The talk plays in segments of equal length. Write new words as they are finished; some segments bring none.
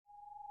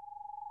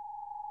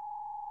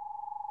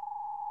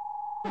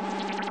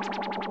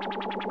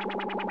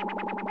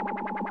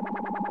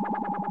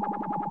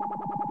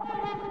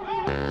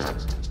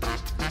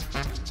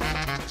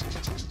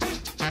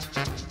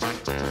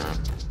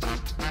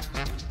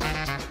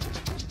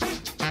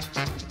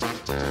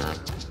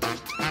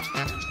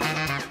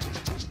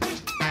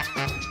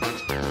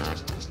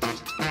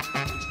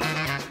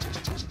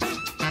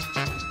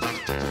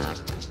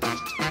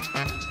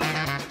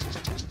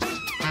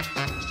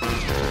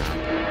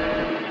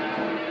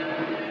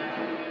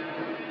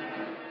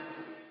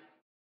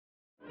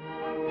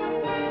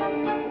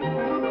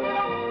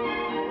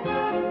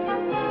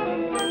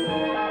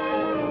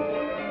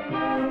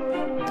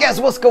Guys,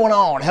 what's going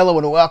on? Hello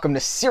and welcome to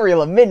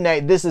Cereal at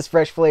Midnight. This is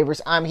Fresh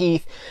Flavors. I'm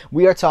Heath.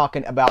 We are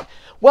talking about,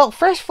 well,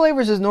 Fresh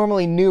Flavors is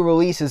normally new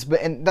releases,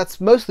 and that's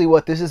mostly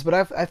what this is, but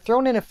I've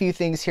thrown in a few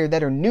things here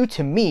that are new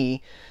to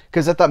me,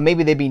 because I thought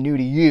maybe they'd be new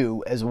to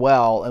you as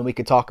well, and we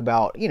could talk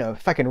about, you know,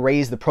 if I can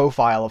raise the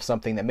profile of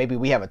something that maybe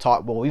we haven't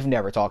talked, well, we've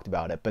never talked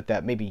about it, but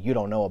that maybe you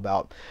don't know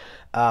about.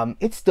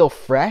 It's still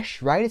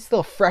fresh, right? It's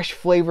still fresh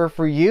flavor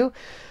for you.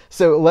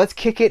 So let's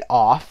kick it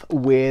off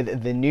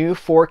with the new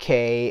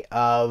 4K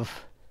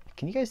of...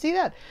 Can you guys see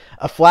that?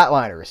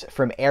 Flatliners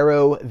from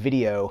Arrow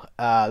Video.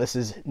 This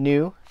is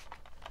new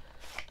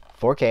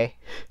 4K.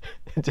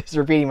 Just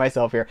repeating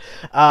myself here.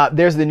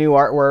 There's the new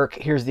artwork.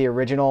 Here's the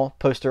original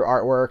poster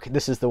artwork.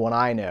 This is the one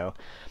I know.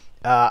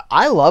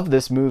 I love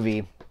this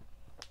movie.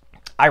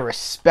 I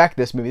respect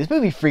this movie. This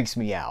movie freaks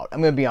me out. I'm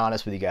going to be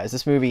honest with you guys.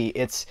 This movie,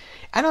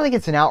 I don't think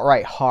it's an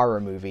outright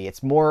horror movie.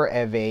 It's more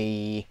of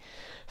a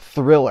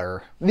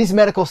thriller. These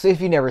medical,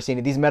 if you've never seen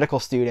it, these medical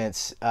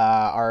students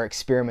are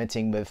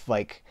experimenting with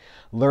like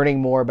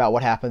learning more about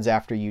what happens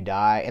after you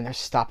die, and they're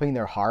stopping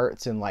their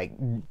hearts and like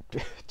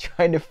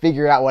trying to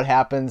figure out what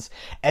happens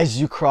as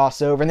you cross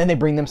over, and then they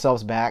bring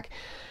themselves back.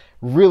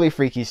 Really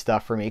freaky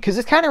stuff for me, because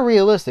it's kind of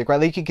realistic, right?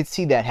 Like you could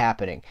see that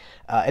happening.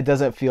 It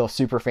doesn't feel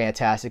super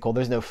fantastical.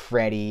 There's no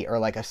Freddy or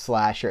like a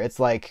slasher. It's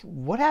like,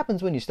 what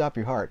happens when you stop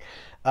your heart?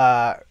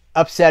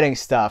 Upsetting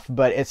stuff,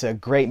 but it's a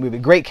great movie.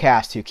 Great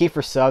cast too.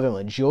 Kiefer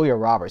Sutherland, Julia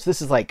Roberts.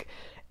 This is like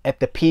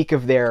at the peak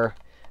of their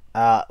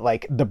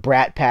like the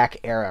Brat Pack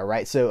era,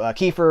 right? So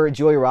Kiefer,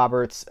 Julia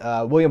Roberts,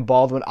 William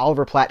Baldwin,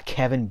 Oliver Platt,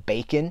 Kevin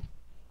Bacon.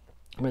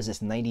 What is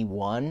this,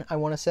 91, I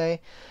want to say?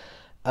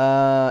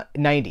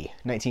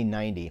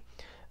 1990.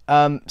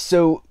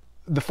 So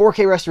the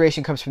 4K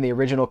restoration comes from the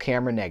original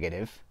camera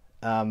negative.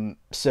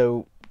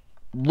 So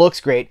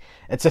looks great.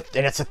 It's a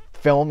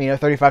film, you know,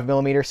 35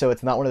 millimeter, so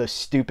it's not one of those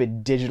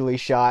stupid digitally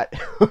shot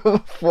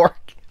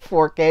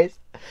 4Ks.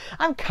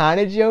 I'm kind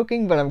of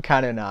joking, but I'm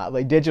kind of not.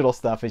 Like, digital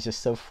stuff is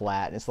just so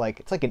flat. It's like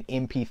an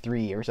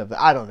MP3 or something.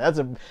 I don't know. It's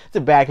a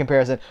bad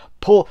comparison.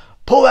 Pull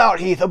out,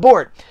 Heath.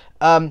 Abort.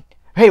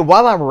 Hey,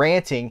 while I'm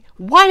ranting,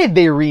 why did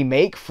they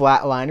remake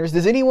Flatliners?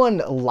 Does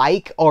anyone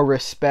like or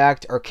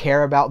respect or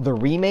care about the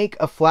remake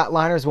of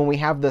Flatliners when we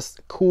have this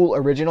cool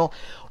original?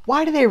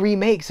 Why do they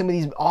remake some of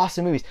these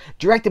awesome movies?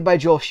 Directed by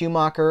Joel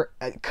Schumacher,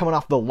 coming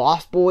off The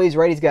Lost Boys,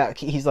 right?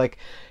 He's like,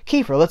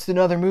 Kiefer, let's do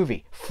another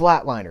movie.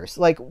 Flatliners.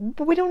 Like,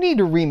 we don't need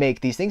to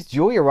remake these things.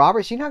 Julia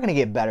Roberts, you're not going to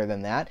get better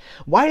than that.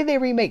 Why did they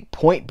remake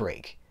Point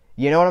Break?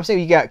 You know what I'm saying?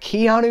 You got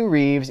Keanu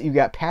Reeves, you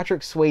got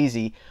Patrick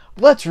Swayze.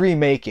 Let's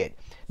remake it.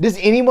 Does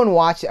anyone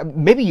watch?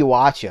 Maybe you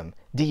watch them.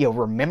 Do you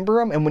remember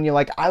them? And when you're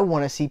like, I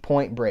want to see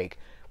Point Break,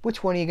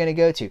 which one are you going to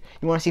go to?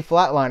 You want to see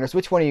Flatliners?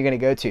 Which one are you going to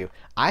go to?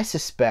 I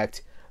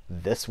suspect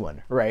this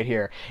one right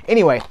here.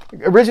 Anyway,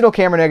 original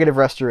camera negative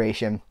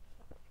restoration.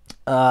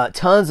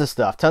 Tons of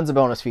stuff. Tons of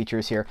bonus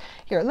features here.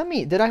 Here,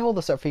 did I hold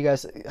this up for you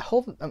guys?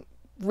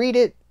 Read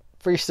it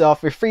for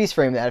yourself. Freeze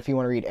frame that if you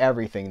want to read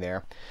everything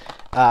there.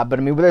 But I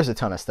mean, there's a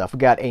ton of stuff. We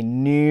got a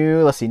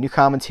new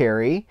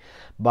commentary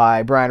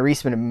by Brian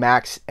Reisman and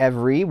Max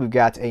Every. We've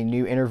got a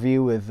new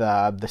interview with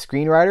the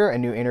screenwriter, a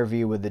new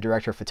interview with the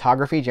director of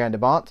photography, Jan de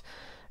Bont,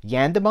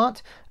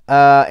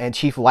 and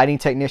chief lighting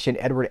technician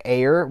Edward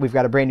Ayer. We've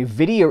got a brand new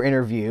video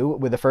interview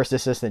with the first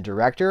assistant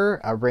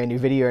director, a brand new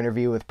video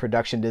interview with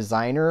production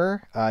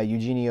designer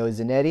Eugenio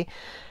Zanetti,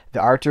 the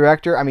art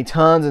director. I mean,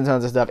 tons and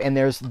tons of stuff. And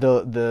there's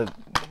the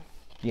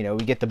you know,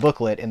 we get the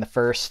booklet in the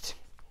first.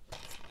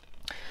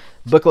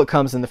 Booklet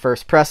comes in the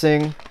first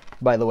pressing.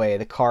 By the way,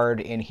 the card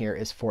in here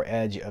is for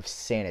Edge of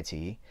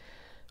Sanity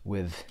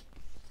with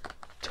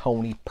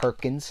Tony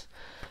Perkins.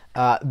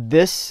 I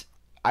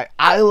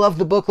love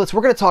the booklets.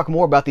 We're going to talk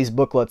more about these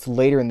booklets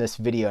later in this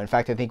video. In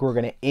fact, I think we're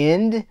going to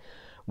end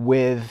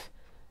with,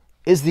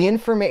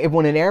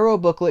 when an Arrow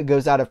booklet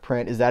goes out of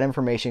print, is that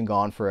information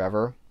gone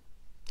forever?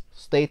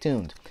 Stay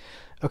tuned.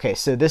 Okay,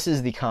 so this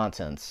is the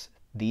contents.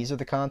 These are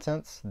the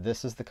contents.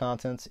 This is the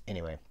contents.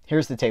 Anyway,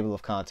 here's the table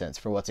of contents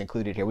for what's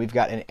included here. We've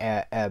got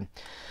an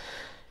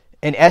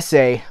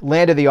essay,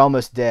 Land of the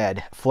Almost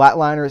Dead,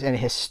 Flatliners, and a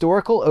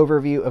historical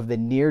overview of the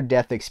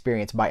near-death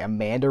experience by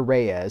Amanda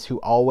Reyes,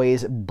 who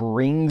always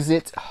brings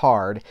it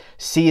hard.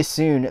 See you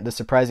soon, The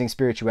Surprising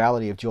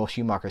Spirituality of Joel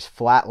Schumacher's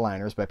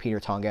Flatliners by Peter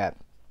Tongat.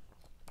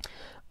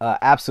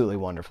 Absolutely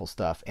wonderful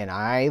stuff, and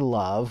I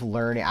love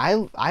learning.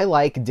 I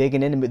like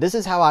digging into. This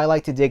is how I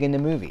like to dig into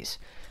movies.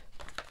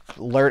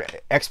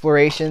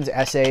 explorations,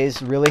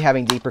 essays, really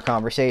having deeper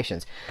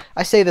conversations.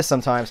 I say this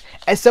sometimes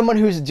as someone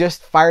who's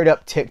just fired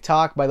up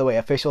TikTok. By the way,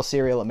 official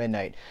Cereal at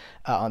Midnight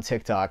on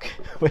TikTok,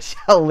 which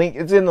I'll link.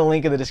 It's in the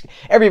link of the description.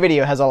 Every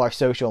video has all our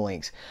social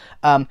links.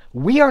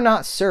 We are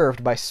not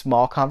served by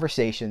small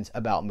conversations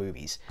about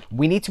movies.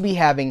 We need to be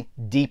having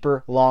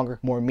deeper, longer,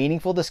 more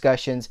meaningful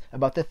discussions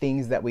about the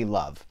things that we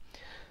love.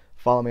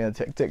 Follow me on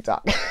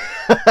TikTok.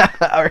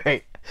 All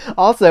right.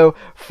 Also,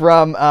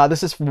 from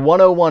this is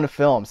 101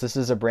 Films. This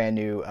is a brand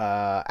new.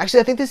 Actually,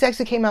 I think this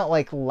actually came out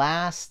like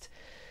last.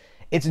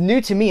 It's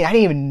new to me. I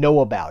didn't even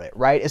know about it.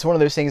 Right? It's one of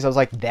those things. I was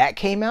like, that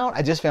came out.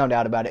 I just found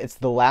out about it. It's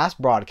the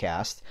last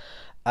broadcast.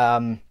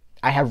 I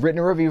have written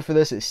a review for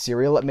this at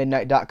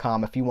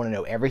CerealAtMidnite.com. If you want to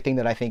know everything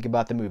that I think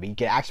about the movie,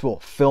 get actual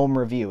film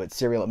review at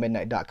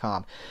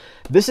CerealAtMidnite.com.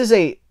 This is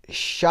a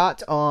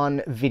shot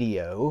on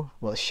video.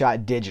 Well, it's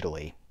shot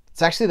digitally.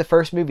 It's actually the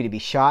first movie to be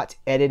shot,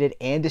 edited,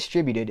 and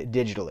distributed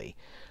digitally.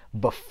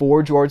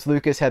 Before George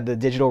Lucas had the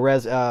digital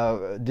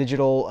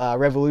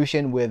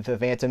revolution with The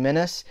Phantom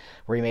Menace,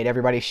 where he made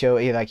everybody show,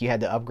 like you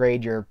had to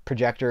upgrade your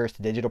projectors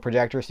to digital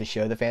projectors to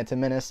show The Phantom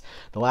Menace.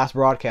 The last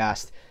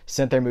broadcast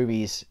sent their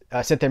movie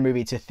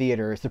to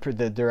theaters.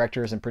 The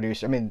directors and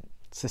producers. I mean,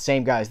 it's the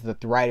same guys, the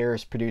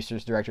writers,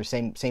 producers, directors,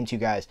 same two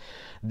guys.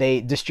 They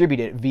distribute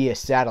it via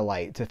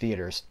satellite to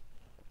theaters.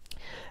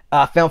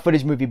 Found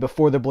footage movie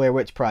before the Blair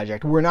Witch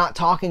Project. We're not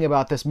talking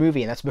about this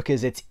movie, and that's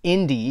because it's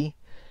indie,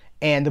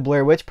 and the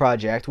Blair Witch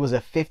Project was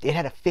it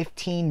had a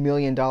 $15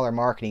 million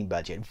marketing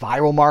budget.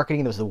 Viral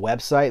marketing. There was the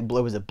website. It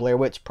was the Blair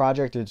Witch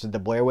Project. It was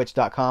the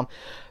BlairWitch.com,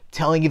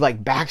 telling you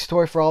like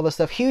backstory for all this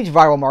stuff. Huge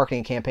viral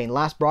marketing campaign.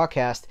 Last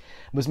broadcast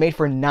was made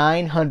for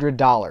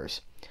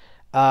 $900.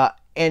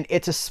 And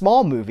it's a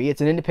small movie.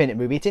 It's an independent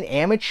movie. It's an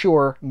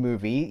amateur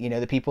movie. You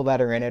know, the people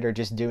that are in it are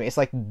just doing... It's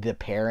like the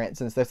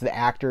parents and stuff. The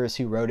actors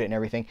who wrote it and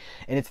everything.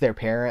 And it's their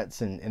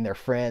parents and their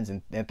friends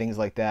and things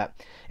like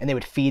that. And they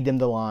would feed them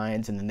the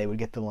lines, and then they would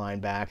get the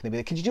line back. And they'd be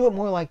like, could you do it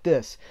more like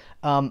this?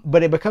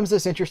 But it becomes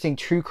this interesting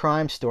true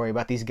crime story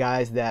about these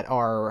guys that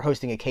are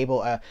hosting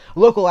a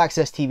local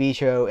access TV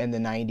show in the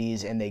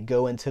 90s, and they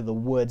go into the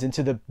woods,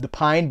 into the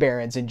Pine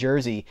Barrens in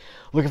Jersey,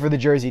 looking for the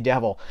Jersey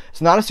Devil.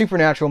 It's not a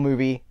supernatural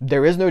movie.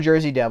 There is no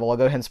Jersey Devil. I'll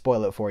go ahead and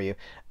spoil it for you.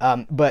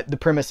 But the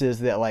premise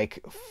is that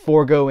like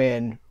 4 go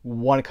in,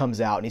 1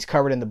 comes out, and he's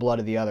covered in the blood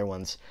of the other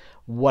ones.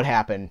 What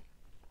happened?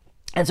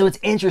 And so it's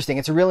interesting.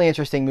 It's a really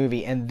interesting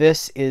movie, and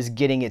this is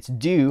getting its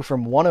due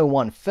from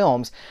 101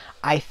 Films.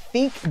 I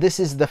think this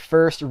is the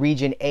first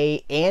Region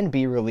A and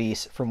B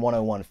release from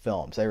 101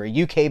 Films. They're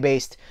a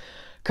UK-based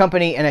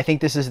company, and I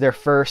think this is their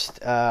first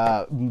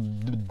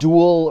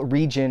dual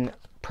region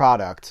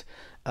product.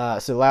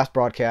 So last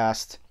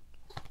broadcast,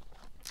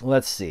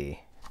 let's see.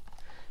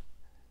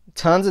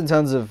 Tons and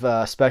tons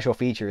of special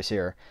features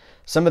here.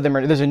 Some of them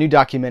are... There's a new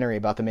documentary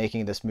about the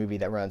making of this movie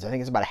that runs. I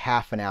think it's about a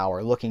half an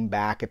hour, looking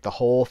back at the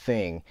whole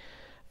thing.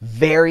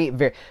 Very,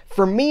 very...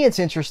 For me, it's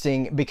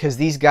interesting because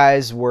these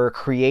guys were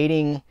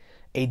creating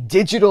a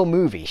digital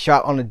movie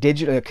shot on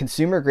a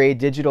consumer-grade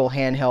digital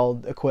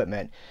handheld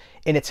equipment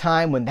in a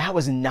time when that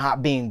was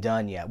not being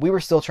done yet. We were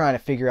still trying to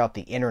figure out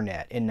the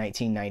internet in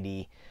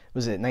 1990...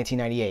 Was it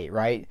 1998,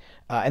 right?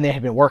 And they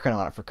had been working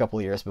on it for a couple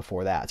of years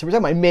before that. So we're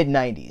talking about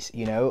mid-90s,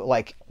 you know?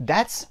 Like,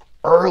 that's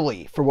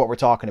early for what we're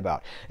talking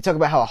about. They talk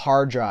about how a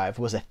hard drive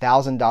was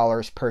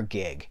 $1,000 per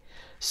gig.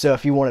 So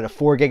if you wanted a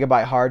 4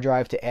 gigabyte hard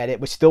drive to edit,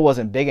 which still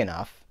wasn't big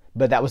enough,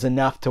 but that was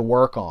enough to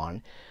work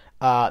on,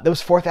 that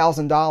was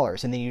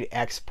 $4,000. And then you'd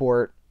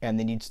export, and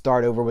then you'd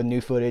start over with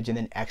new footage and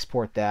then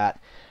export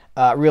that.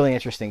 Really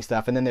interesting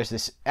stuff. And then there's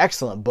this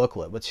excellent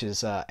booklet, which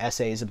is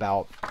essays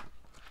about...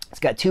 It's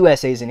got 2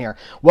 essays in here.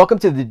 Welcome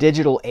to the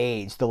Digital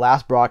Age, the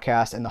Last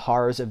Broadcast and the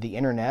Horrors of the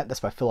Internet.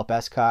 That's by Philip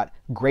Escott.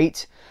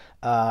 Great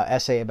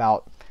essay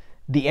about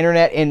the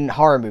internet in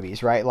horror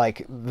movies, right?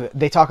 Like,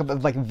 they talk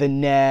about, like, The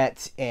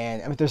Net,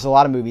 and I mean, there's a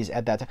lot of movies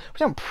at that time. We're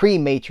talking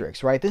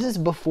pre-Matrix, right? This is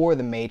before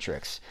the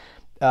Matrix.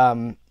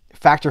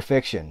 Fact or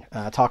Fiction,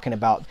 talking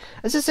about...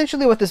 That's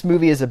essentially what this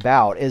movie is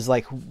about, is,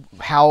 like,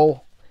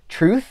 how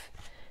truth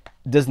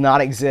does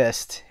not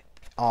exist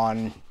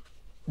on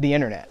the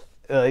internet.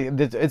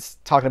 It's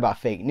talking about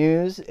fake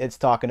news. It's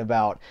talking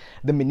about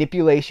the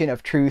manipulation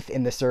of truth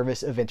in the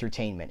service of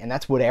entertainment. And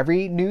that's what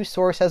every news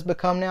source has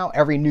become now.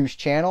 Every news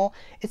channel,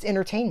 it's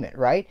entertainment,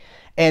 right?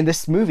 And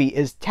this movie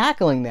is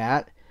tackling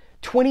that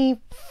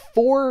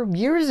 24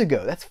 years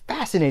ago. That's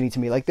fascinating to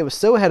me. Like, that was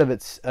so ahead of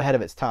its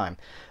time.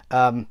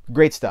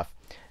 Great stuff.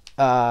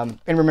 And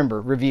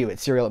remember, review at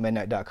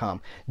CerealAtMidnite.com.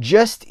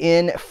 Just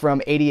in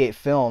from 88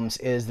 Films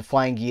is The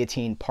Flying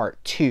Guillotine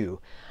Part 2.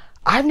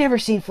 I've never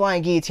seen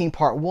Flying Guillotine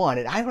Part 1,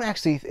 and I don't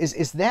actually...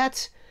 Is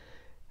that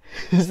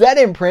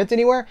in print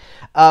anywhere?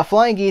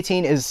 Flying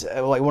Guillotine is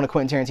like one of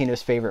Quentin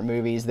Tarantino's favorite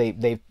movies.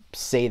 They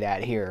say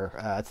that here.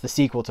 It's the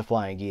sequel to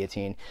Flying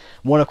Guillotine.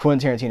 One of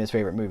Quentin Tarantino's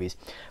favorite movies.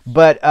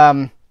 But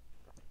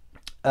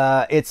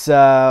it's...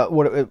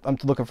 I'm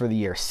looking for the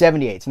year.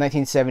 78. It's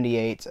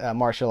 1978.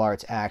 Martial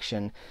arts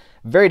action.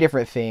 Very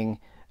different thing.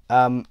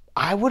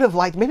 I would have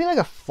liked maybe like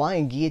a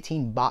Flying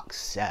Guillotine box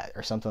set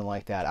or something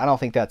like that. I don't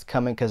think that's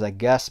coming because I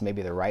guess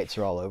maybe the rights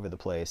are all over the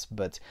place.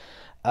 But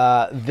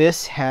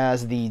this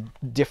has the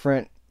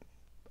different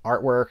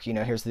artwork. You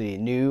know, here's the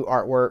new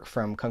artwork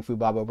from Kung Fu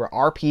Bob O'Brien,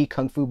 RP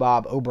Kung Fu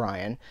Bob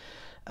O'Brien.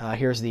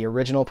 Here's the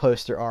original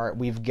poster art.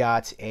 We've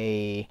got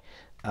a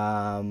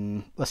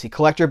let's see,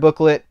 collector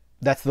booklet.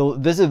 This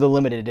is the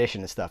limited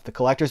edition stuff. The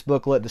collector's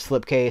booklet, the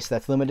slipcase,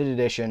 that's limited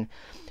edition.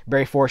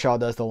 Barry Forshaw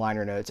does the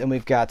liner notes, and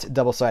we've got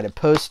double-sided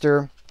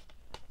poster.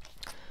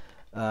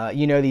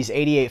 You know, these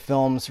 88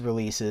 Films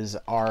releases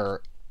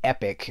are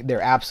epic.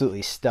 They're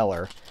absolutely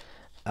stellar.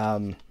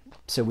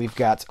 So we've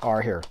got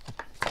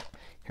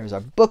here's our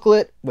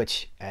booklet,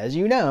 which, as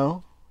you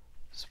know,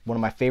 is one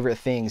of my favorite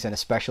things in a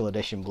special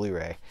edition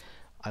Blu-ray.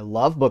 I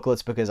love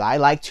booklets because I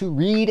like to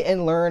read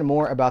and learn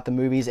more about the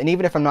movies. And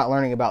even if I'm not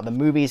learning about the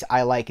movies,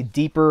 I like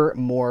deeper,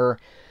 more,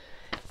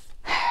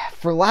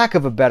 for lack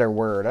of a better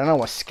word, I don't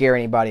want to scare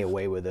anybody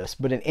away with this,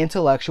 but an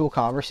intellectual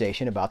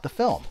conversation about the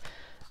film.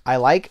 I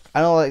like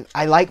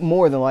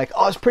more than like,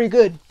 oh, it's pretty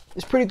good.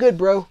 It's pretty good,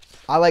 bro.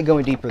 I like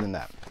going deeper than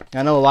that.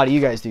 I know a lot of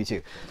you guys do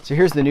too. So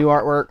here's the new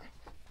artwork.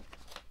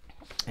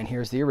 And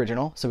here's the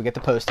original. So we get the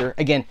poster.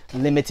 Again,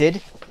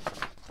 limited.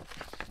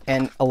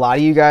 And a lot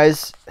of you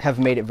guys have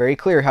made it very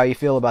clear how you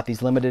feel about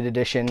these limited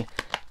edition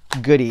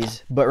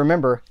goodies. But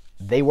remember,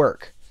 they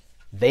work.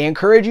 They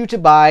encourage you to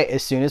buy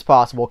as soon as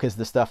possible because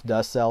the stuff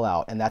does sell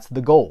out. And that's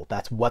the goal.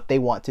 That's what they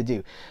want to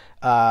do.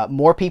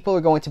 More people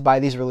are going to buy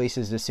these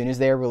releases as soon as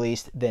they are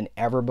released than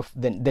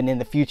than in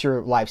the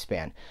future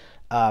lifespan.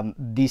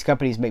 These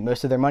companies make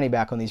most of their money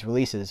back on these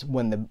releases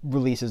when the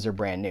releases are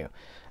brand new.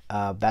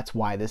 That's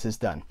why this is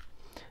done.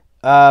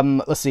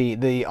 Let's see.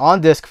 The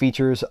on-disc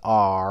features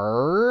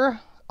are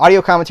audio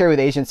commentary with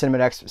Asian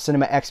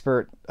cinema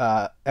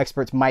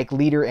experts Mike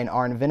Leader and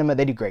Arn Venema.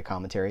 They do great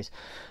commentaries.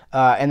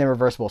 And then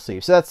reversible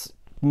sleeves. So that's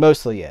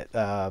mostly it.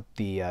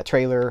 The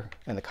trailer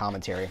and the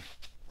commentary.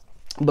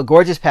 But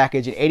gorgeous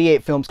package. And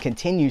 88 Films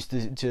continues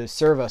to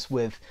serve us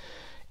with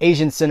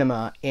Asian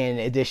cinema in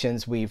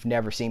editions we've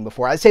never seen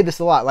before. I say this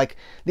a lot. Like,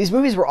 these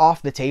movies were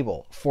off the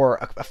table for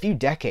a few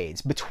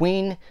decades.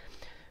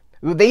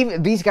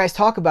 These guys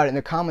talk about it in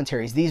their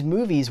commentaries. These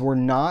movies were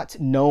not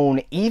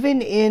known,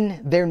 even in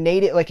their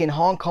native, like in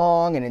Hong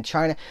Kong and in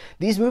China.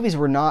 These movies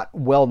were not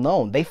well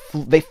known. They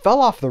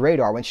fell off the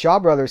radar when Shaw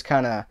Brothers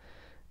kind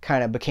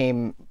of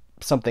became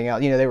something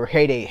else. You know, they were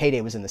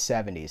heyday was in the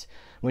 70s.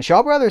 When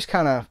Shaw Brothers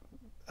kind of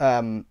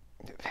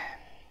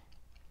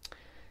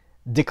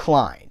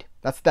declined.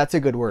 That's a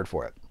good word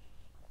for it.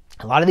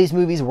 A lot of these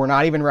movies were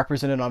not even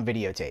represented on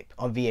videotape,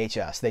 on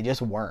VHS. They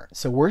just weren't.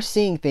 So we're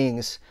seeing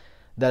things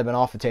that have been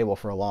off the table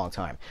for a long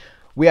time.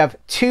 We have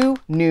two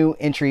new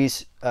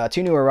entries,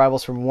 two new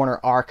arrivals from Warner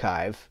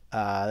Archive.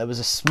 It was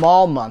a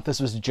small month.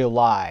 This was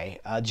July.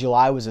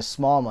 July was a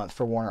small month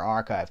for Warner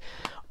Archive.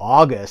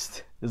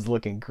 August is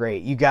looking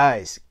great. You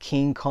guys,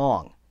 King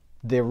Kong,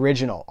 the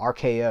original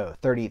RKO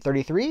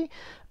 33,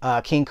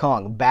 King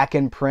Kong, back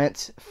in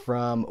print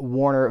from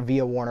Warner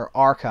via Warner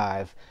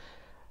Archive.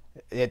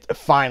 It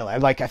finally,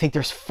 I think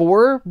there's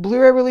 4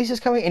 Blu-ray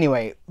releases coming.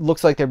 Anyway,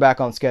 looks like they're back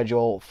on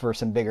schedule for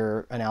some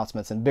bigger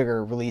announcements and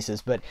bigger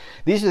releases. But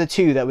these are the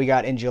 2 that we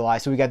got in July.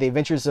 So we got The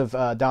Adventures of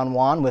Don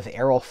Juan with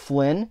Errol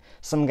Flynn.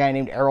 Some guy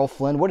named Errol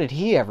Flynn. What did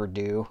he ever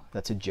do?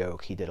 That's a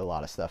joke. He did a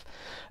lot of stuff.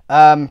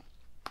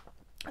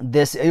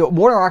 This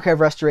Warner Archive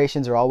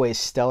restorations are always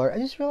stellar. I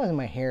just realized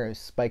my hair is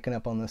spiking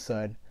up on this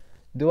side.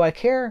 Do I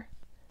care?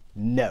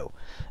 No.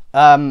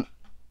 Warner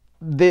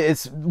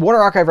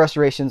Archive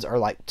restorations are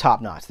like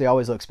top notch. They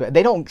always look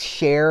they don't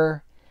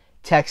share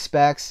tech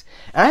specs.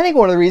 And I think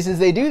one of the reasons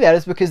they do that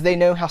is because they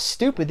know how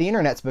stupid the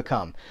internet's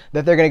become.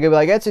 That they're going to go be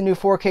like, that's a new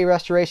 4K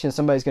restoration.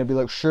 Somebody's going to be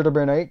like, should have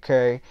been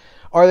 8K.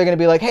 Or they're going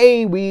to be like,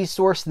 hey, we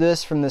sourced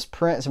this from this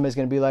print. Somebody's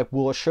going to be like,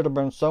 well, it should have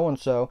been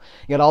so-and-so.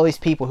 You got all these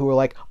people who are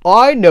like,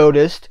 I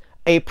noticed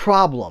a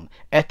problem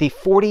at the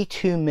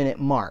 42-minute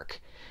mark.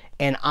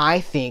 And I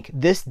think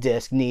this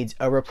disc needs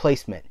a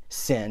replacement.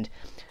 Send.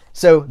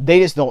 So they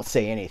just don't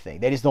say anything.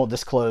 They just don't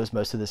disclose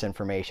most of this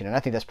information. And I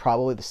think that's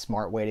probably the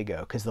smart way to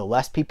go. Because the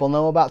less people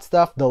know about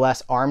stuff, the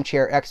less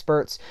armchair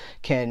experts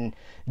can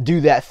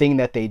do that thing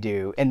that they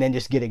do and then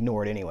just get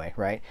ignored anyway,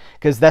 right?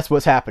 Because that's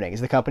what's happening.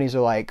 Is the companies are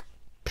like,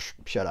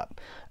 shut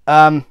up.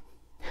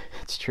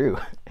 It's true.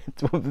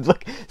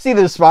 Look, see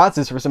the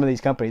responses for some of these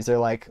companies. They're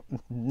like,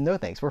 no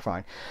thanks, we're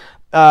fine.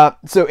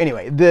 So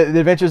anyway, the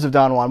Adventures of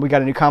Don Juan. We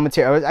got a new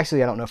commentary.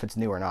 Actually, I don't know if it's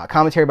new or not.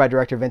 Commentary by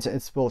director Vincent.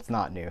 It's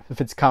not new.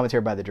 If it's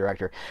commentary by the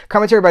director.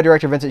 Commentary by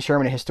director Vincent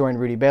Sherman and historian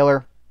Rudy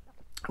Baylor.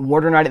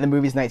 Warner Night at the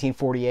Movies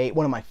 1948.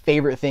 One of my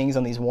favorite things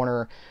on these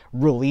Warner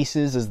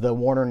releases is the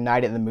Warner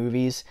Night at the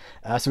Movies.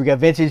 So we got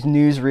vintage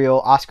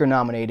newsreel, Oscar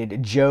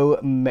nominated Joe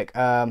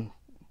McDokes.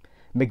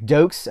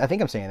 I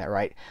think I'm saying that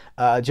right.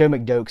 Joe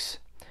McDokes.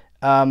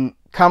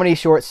 Comedy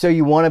short, So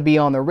You Want to Be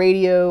on the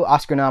Radio,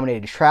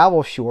 Oscar-nominated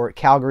travel short,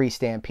 Calgary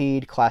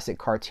Stampede, classic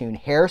cartoon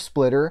Hair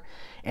Splitter,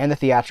 and the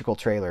theatrical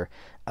trailer.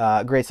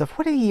 Great stuff.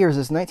 What are the years?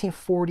 It's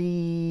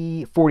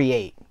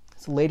 1948.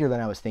 It's later than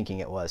I was thinking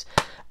it was.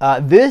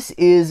 This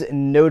is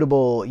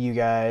notable, you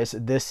guys.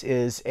 This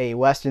is a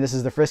Western. This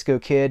is the Frisco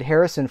Kid.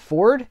 Harrison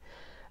Ford,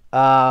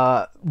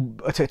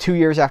 2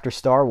 years after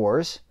Star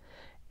Wars,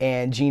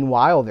 and Gene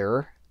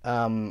Wilder,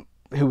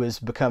 who was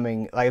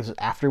becoming, like, it was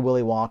after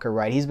Willy Wonka,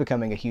 right? He's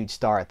becoming a huge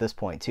star at this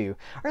point, too.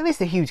 Or at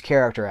least a huge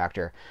character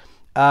actor.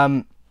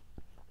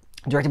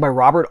 Directed by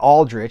Robert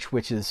Aldrich,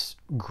 which is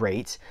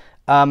great.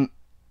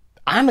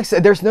 I'm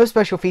excited. There's no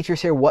special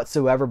features here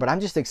whatsoever, but I'm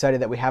just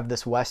excited that we have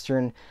this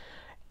Western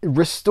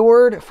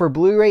restored for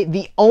Blu-ray.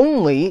 The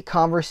only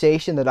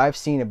conversation that I've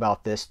seen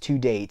about this to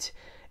date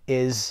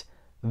is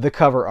the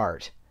cover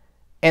art.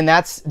 And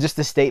that's just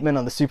a statement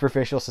on the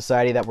superficial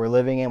society that we're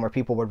living in, where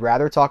people would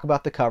rather talk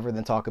about the cover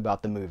than talk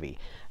about the movie.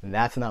 And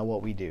that's not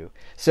what we do.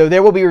 So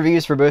there will be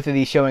reviews for both of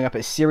these showing up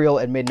at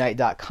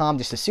CerealAtMidnite.com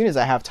just as soon as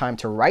I have time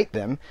to write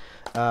them.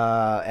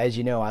 As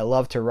you know, I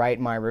love to write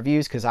my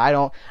reviews because I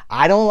don't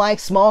like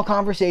small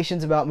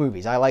conversations about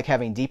movies. I like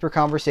having deeper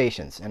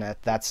conversations, and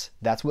that's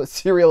what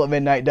Cereal at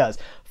Midnight does.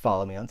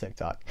 Follow me on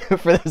TikTok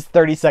for this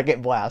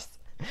 30-second blast.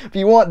 If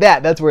you want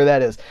that, that's where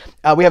that is.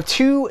 We have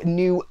 2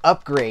 new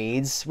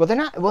upgrades. Well, they're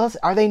not. Well,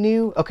 are they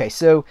new? Okay,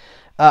 so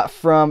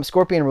from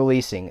Scorpion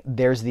Releasing,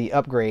 there's the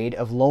upgrade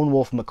of Lone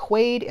Wolf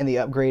McQuade and the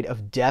upgrade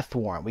of Death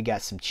Warrant. We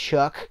got some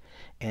Chuck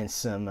and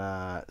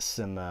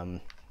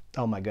some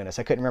oh my goodness,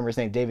 I couldn't remember his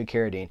name. David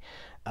Carradine,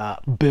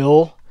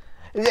 Bill.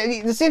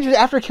 It's interesting.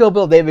 After Kill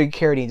Bill, David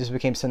Carradine just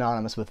became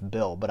synonymous with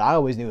Bill, but I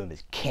always knew him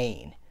as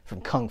Kane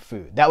from Kung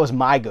Fu. That was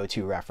my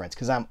go-to reference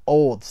because I'm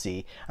old,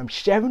 see? I'm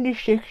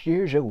 76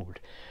 years old.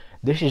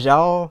 This is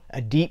all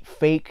a deep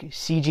fake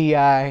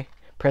CGI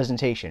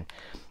presentation.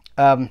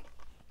 And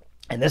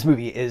this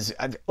movie is,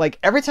 like,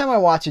 every time I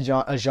watch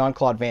a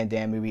Jean-Claude Van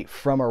Damme movie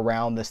from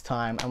around this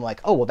time, I'm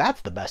like, oh, well,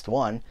 that's the best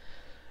one.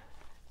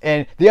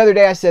 And the other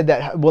day I said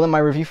that, well, in my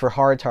review for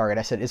Hard Target,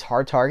 I said, is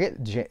Hard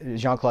Target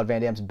Jean-Claude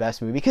Van Damme's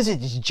best movie? Because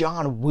it's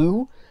John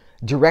Woo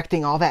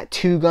directing all that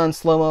 2-gun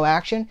slow-mo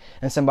action.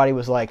 And somebody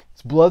was like,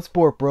 it's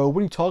Bloodsport, bro. What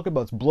are you talking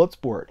about? It's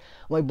Bloodsport.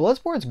 I'm like,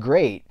 Bloodsport's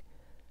great.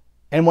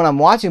 And when I'm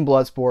watching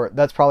Bloodsport,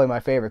 that's probably my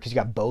favorite because you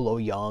got Bolo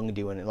Young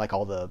doing it, like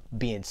all the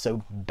being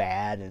so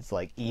bad and it's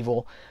like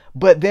evil.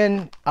 But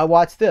then I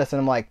watch this and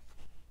I'm like,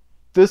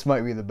 this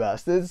might be the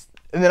best. And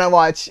then I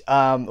watch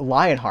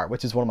Lionheart,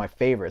 which is one of my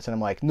favorites, and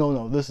I'm like,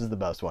 no, this is the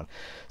best one.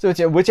 So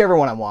it's, whichever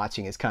one I'm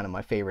watching is kind of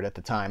my favorite at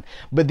the time.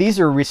 But these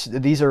are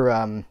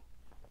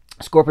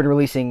Scorpion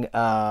releasing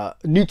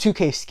new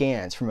 2K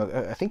scans from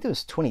I think it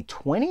was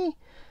 2020.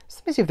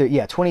 Let me see if they're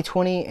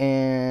 2020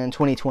 and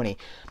 2020,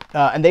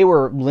 and they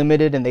were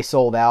limited and they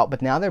sold out.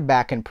 But now they're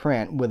back in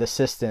print with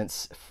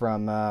assistance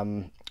from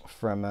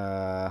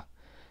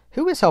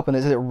who is helping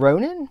this? Is it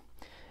Ronin?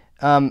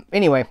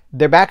 Anyway,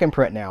 they're back in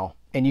print now,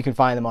 and you can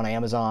find them on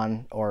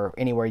Amazon or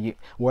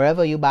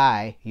wherever you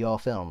buy your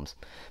films.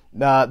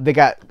 They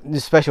got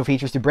special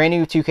features: the brand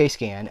new 2K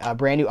scan,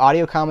 brand new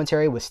audio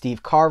commentary with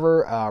Steve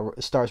Carver,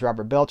 stars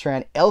Robert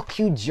Beltran,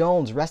 LQ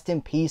Jones, rest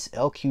in peace,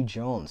 LQ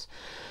Jones.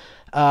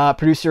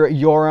 Producer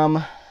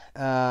Yoram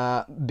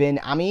Ben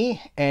Ami,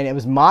 and it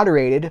was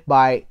moderated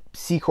by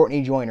C.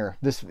 Courtney Joyner.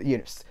 This,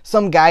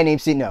 some guy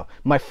named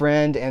my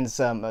friend and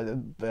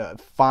some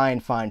fine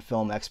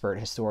film expert,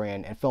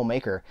 historian, and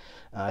filmmaker,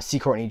 C.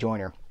 Courtney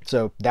Joyner.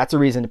 So that's a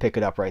reason to pick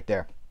it up right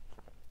there.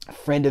 A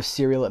friend of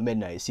Cereal at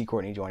Midnight, C.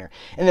 Courtney Joyner,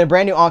 and then a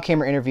brand new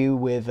on-camera interview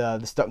with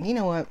the stuff. You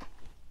know what?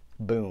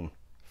 Boom,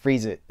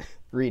 freeze it,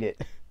 read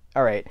it.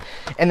 All right,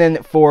 and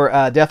then for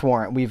Death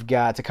Warrant, we've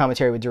got a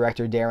commentary with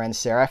director Darren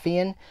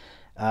Serafian,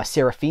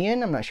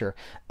 I'm not sure.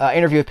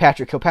 Interview with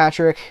Patrick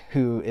Kilpatrick,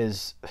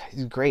 he's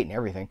great in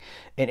everything.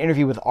 An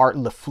interview with Art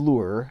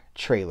LaFleur,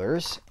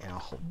 trailers, and I'll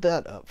hold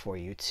that up for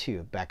you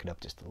too. Back it up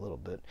just a little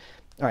bit.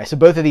 All right, so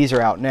both of these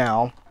are out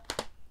now.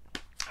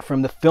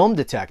 From the Film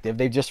Detective,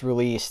 they've just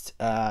released,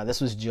 this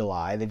was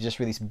July, they've just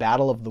released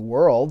Battle of the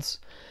Worlds,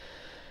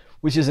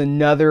 which is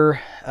another,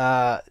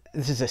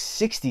 this is a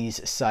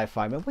 60s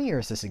sci-fi. What year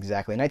is this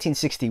exactly?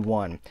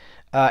 1961.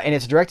 And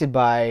it's directed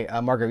by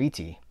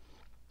Margheriti,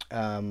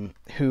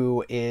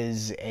 who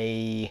is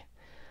a,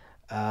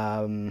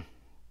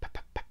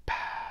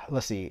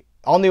 let's see,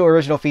 all-new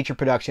original feature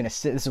production.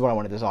 This is what I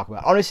wanted to talk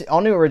about.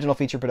 All-new original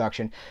feature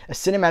production, a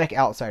cinematic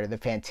outsider, the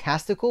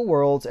fantastical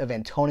worlds of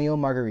Antonio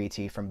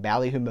Margheriti from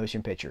Ballyhoo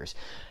Motion Pictures.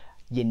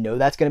 You know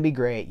that's going to be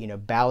great. You know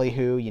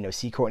Ballyhoo,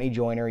 C. Courtney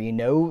Joyner. You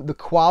know the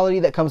quality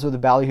that comes with a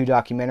Ballyhoo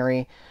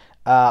documentary.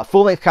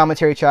 Full-length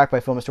commentary track by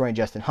film historian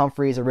Justin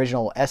Humphreys.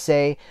 Original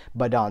essay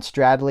by Don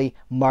Stradley.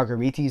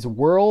 Margheriti's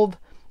World.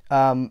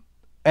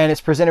 And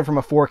it's presented from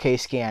a 4K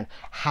scan.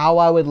 How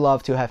I would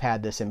love to have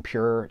had this in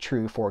pure,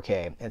 true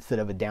 4K instead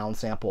of a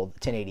downsampled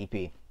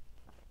 1080p.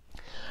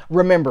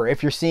 Remember,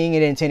 if you're seeing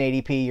it in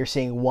 1080p, you're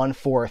seeing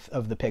 1/4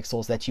 of the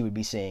pixels that you would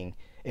be seeing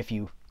if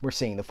you were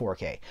seeing the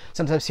 4K.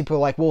 Sometimes people are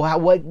like, well,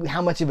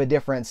 how much of a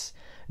difference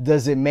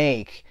does it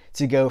make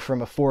to go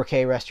from a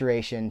 4K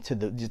restoration to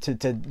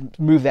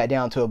move that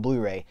down to a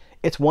Blu-ray?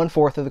 It's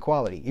 1/4 of the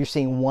quality. You're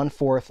seeing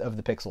 1/4 of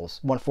the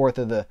pixels, 1/4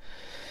 of the...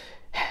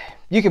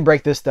 you can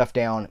break this stuff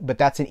down, but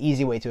that's an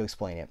easy way to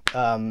explain it.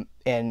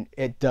 And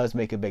it does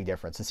make a big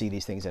difference to see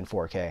these things in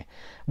 4K.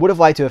 Would have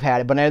liked to have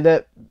had it,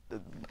 but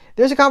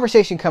there's a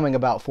conversation coming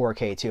about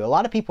 4K too. A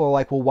lot of people are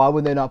like, well, why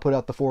would they not put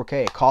out the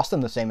 4K? It costs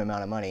them the same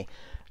amount of money.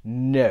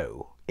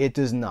 No, it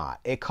does not.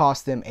 It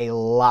costs them a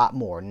lot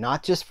more,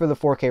 not just for the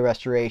 4K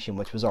restoration,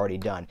 which was already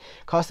done.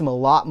 It costs them a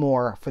lot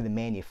more for the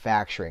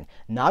manufacturing.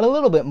 Not a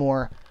little bit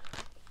more,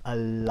 a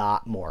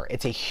lot more.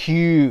 It's a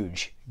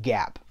huge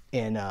gap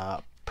in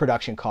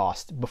production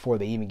cost before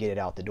they even get it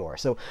out the door.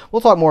 So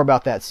we'll talk more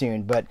about that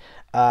soon. But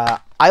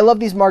I love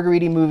these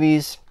Margheriti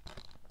movies.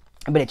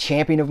 I've been a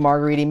champion of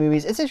Margheriti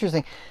movies. It's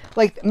interesting.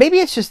 Like, maybe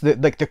it's just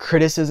the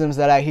criticisms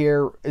that I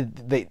hear,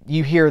 that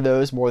you hear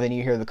those more than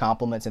you hear the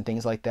compliments and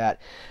things like that.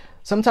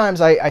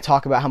 Sometimes I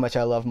talk about how much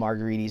I love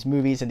Margheriti's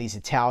movies and these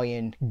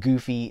Italian,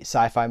 goofy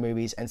sci-fi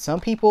movies, and some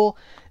people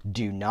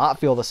do not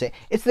feel the same.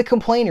 It's the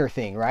complainer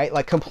thing, right?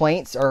 Like,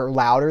 complaints are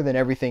louder than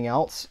everything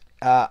else.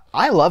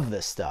 I love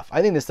this stuff.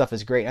 I think this stuff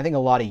is great. I think a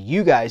lot of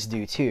you guys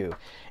do too.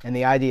 And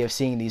the idea of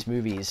seeing these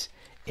movies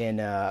in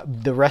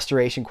the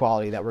restoration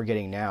quality that we're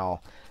getting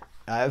now,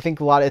 I think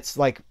a lot, it's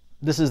like,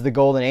 this is the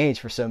golden age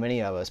for so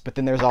many of us. But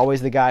then there's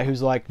always the guy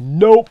who's like,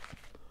 nope,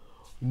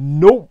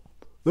 the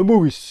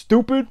movie's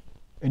stupid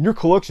and your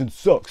collection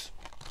sucks.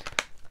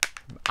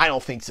 I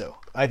don't think so.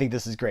 I think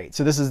this is great.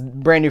 So this is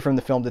brand new from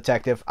the Film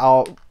Detective.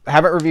 I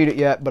haven't reviewed it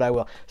yet, but I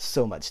will.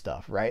 So much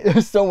stuff, right?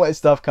 There's so much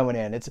stuff coming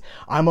in.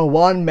 I'm a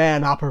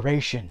one-man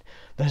operation.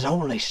 There's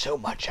only so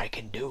much I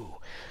can do.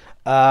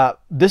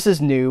 This is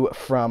new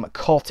from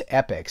Cult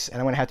Epics, and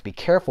I'm going to have to be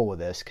careful with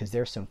this because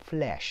there's some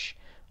flesh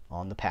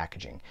on the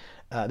packaging.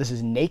 This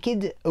is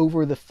Naked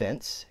Over the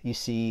Fence. You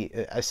see,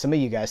 some of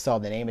you guys saw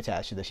the name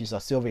attached to this. You saw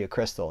Sylvia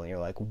Crystal, and you're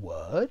like,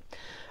 what?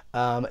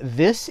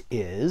 This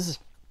is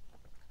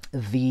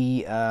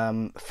the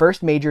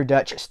first major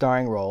Dutch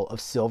starring role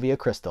of Sylvia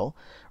Crystal,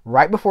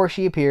 right before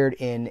she appeared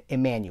in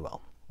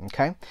Emmanuel.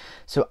 Okay,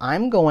 so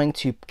I'm going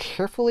to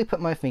carefully put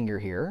my finger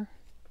here,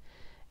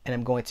 and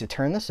I'm going to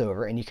turn this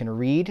over, and you can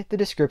read the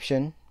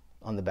description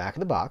on the back of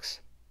the box.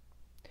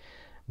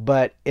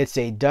 But it's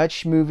a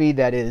Dutch movie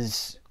that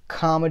is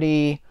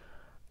comedy,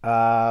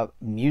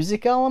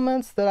 music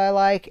elements that I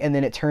like, and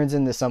then it turns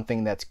into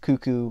something that's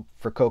cuckoo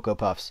for Cocoa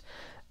Puffs.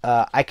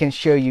 I can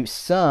show you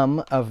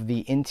some of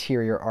the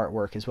interior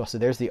artwork as well. So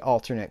there's the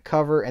alternate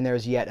cover, and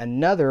there's yet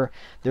another.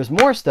 There's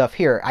more stuff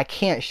here. I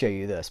can't show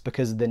you this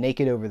because the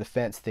Naked Over the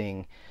Fence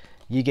thing,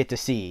 you get to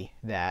see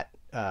that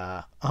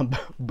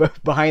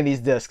behind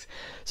these discs.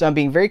 So I'm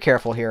being very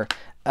careful here.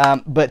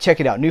 But check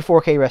it out. New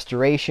 4K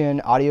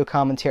restoration, audio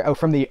commentary. Oh,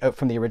 from the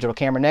original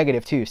camera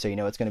negative too, so you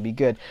know it's going to be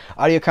good.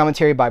 Audio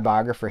commentary by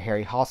biographer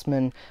Harry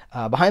Hausman.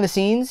 Behind the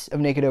scenes of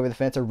Naked Over the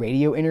Fence, a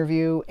radio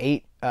interview,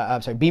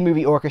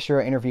 B-movie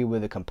orchestra interview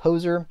with a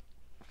composer.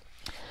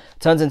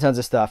 Tons and tons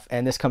of stuff,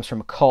 and this comes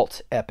from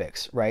Cult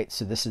Epics, right?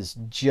 So this is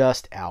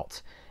just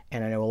out,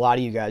 and I know a lot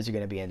of you guys are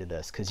going to be into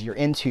this because you're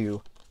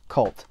into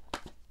Cult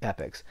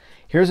Epics.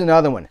 Here's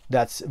another one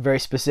that's very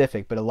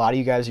specific, but a lot of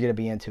you guys are going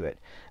to be into it.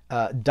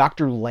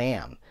 Dr.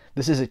 Lamb.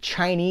 This is a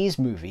Chinese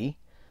movie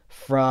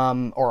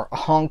or a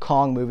Hong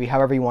Kong movie,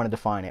 however you want to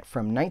define it,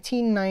 from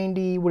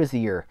 1990. What is the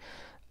year?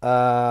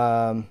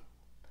 Oh,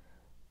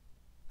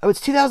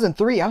 it's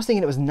 2003. I was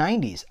thinking it was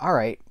 90s. All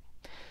right.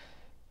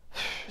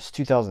 It's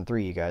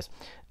 2003, you guys.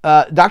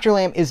 Dr.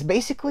 Lamb is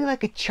basically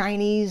like a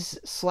Chinese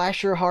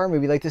slasher horror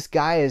movie. Like, this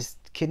guy is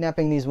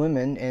kidnapping these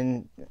women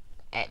and,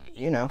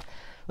 you know,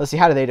 let's see,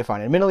 how do they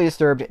define it?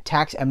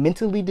 A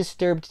mentally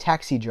disturbed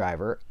taxi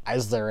driver.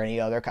 Is there any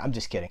other? I'm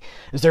just kidding.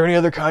 Is there any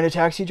other kind of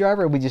taxi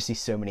driver? We just see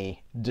so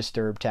many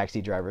disturbed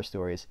taxi driver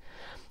stories.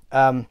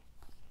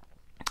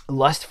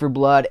 Lust for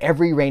blood.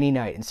 Every rainy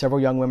night, and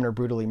several young women are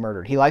brutally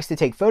murdered. He likes to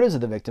take photos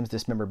of the victims'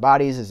 dismembered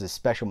bodies as his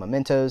special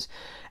mementos.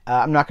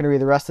 I'm not going to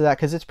read the rest of that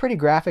because it's pretty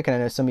graphic, and I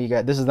know some of you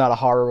guys, this is not a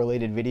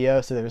horror-related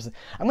video, so I'm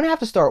going to have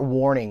to start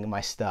warning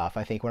my stuff.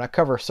 I think when I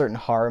cover certain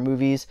horror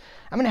movies,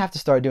 I'm going to have to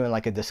start doing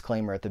like a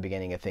disclaimer at the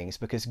beginning of things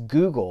because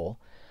Google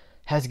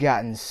has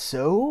gotten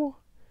so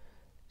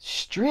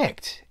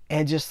strict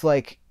and just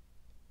like,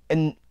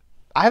 and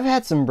I've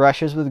had some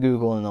brushes with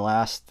Google in the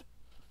last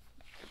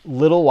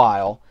little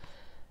while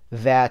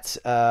that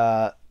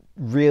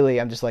really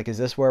I'm just like, is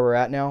this where we're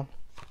at now?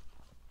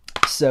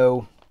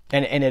 So,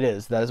 and it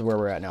is, that is where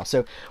we're at now.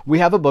 So we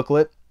have a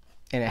booklet,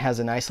 and it has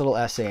a nice little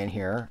essay in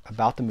here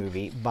about the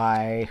movie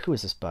by, who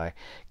is this by?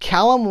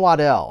 Callum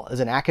Waddell is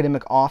an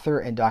academic author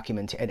and a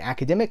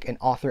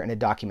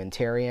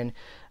documentarian.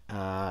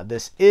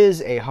 This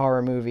is a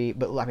horror movie,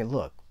 but I mean,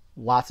 look,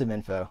 lots of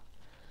info.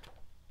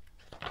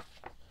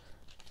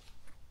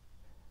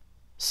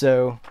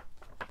 So,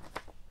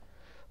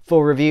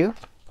 full review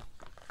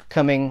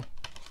coming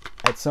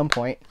at some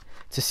point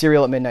to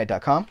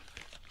CerealAtMidnite.com.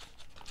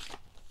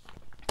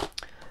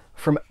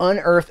 From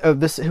Unearthed,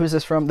 who is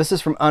this from? This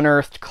is from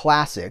Unearthed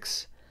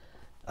Classics,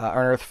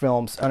 Unearthed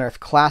Films, Unearthed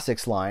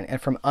Classics line, and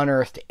from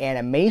Unearthed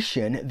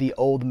Animation, the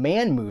Old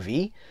Man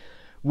movie,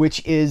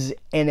 which is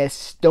an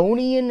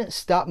Estonian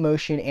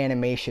stop-motion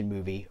animation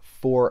movie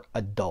for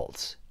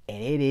adults.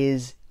 and it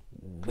is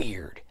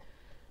weird.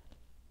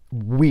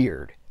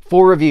 Weird.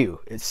 Full review.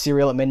 It's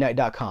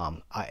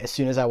CerealAtMidnite.com. As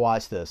soon as I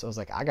watched this, I was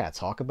like, I gotta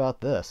talk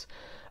about this.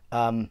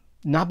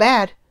 Not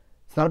bad.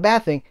 It's not a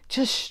bad thing.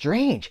 Just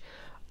strange.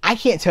 I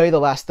can't tell you the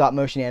last stop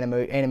motion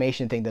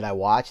animation thing that I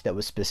watched that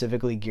was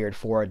specifically geared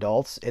for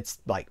adults. It's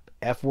like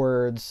F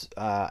words.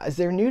 Is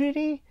there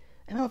nudity?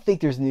 I don't think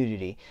there's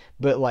nudity,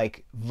 but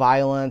like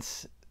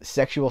violence,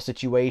 sexual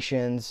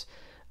situations,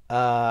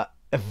 a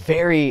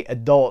very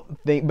adult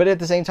thing, but at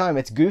the same time,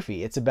 it's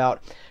goofy. It's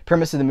about,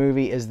 premise of the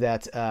movie is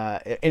that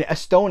in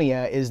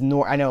Estonia is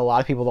I know a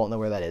lot of people don't know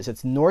where that is.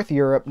 It's Northern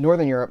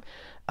Europe.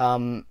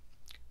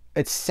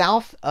 It's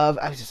south of,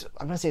 I'm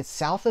gonna say it's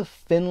south of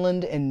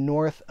Finland and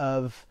north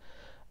of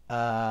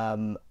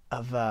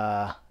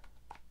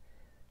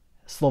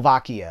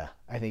Slovakia,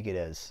 I think it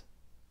is.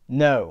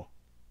 No.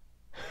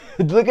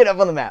 Look it up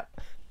on the map.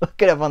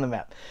 Look it up on the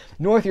map.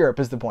 North Europe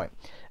is the point.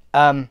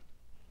 And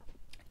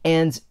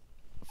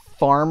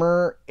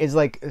farmer is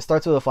like, it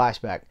starts with a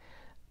flashback.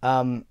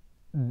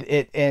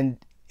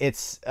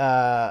 It's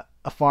a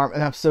farm,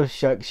 and I'm so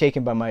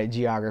shaken by my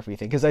geography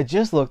thing, because I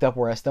just looked up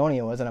where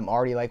Estonia was, and I'm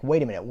already like,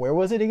 wait a minute, where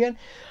was it again?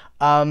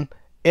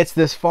 It's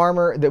this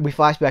farmer that we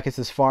flashback. It's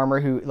this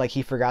farmer who, like,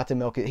 he forgot to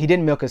milk it. He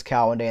didn't milk his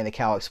cow one day, and the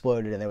cow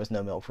exploded, and there was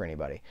no milk for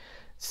anybody.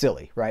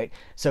 Silly, right?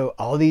 So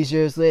all these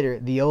years later,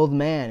 the old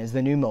man is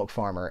the new milk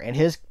farmer, and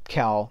his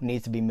cow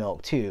needs to be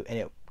milked too, and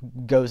it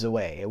goes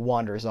away. It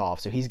wanders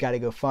off. So he's got to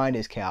go find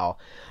his cow.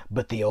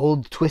 But the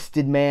old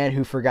twisted man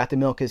who forgot to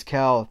milk his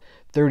cow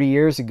 30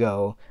 years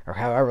ago, or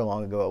however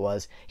long ago it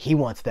was, he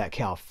wants that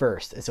cow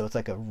first. And so it's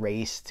like a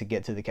race to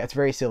get to the cow. It's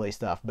very silly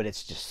stuff, but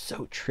it's just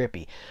so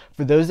trippy.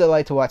 For those that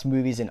like to watch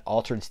movies in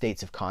altered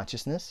states of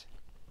consciousness,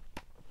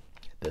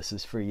 this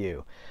is for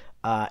you.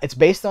 It's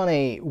based on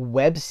a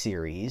web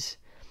series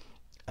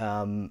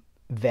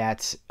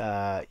that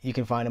you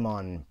can find them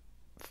on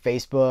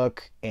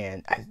Facebook,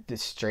 and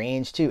it's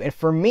strange too. And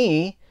for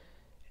me,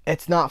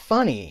 it's not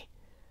funny.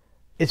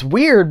 It's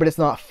weird, but it's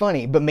not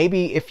funny. But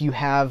maybe if you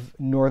have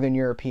Northern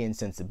European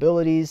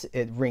sensibilities,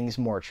 it rings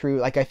more true.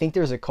 Like, I think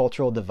there's a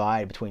cultural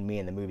divide between me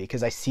and the movie,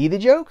 because I see the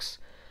jokes.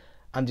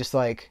 I'm just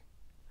like,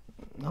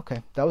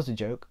 okay, that was a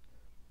joke.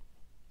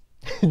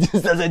 It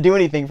just doesn't do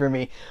anything for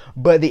me.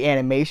 But the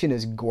animation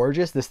is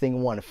gorgeous. This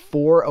thing won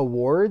 4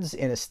 awards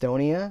in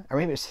Estonia, or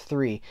maybe it's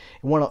 3. It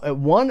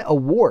won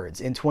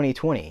awards in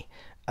 2020.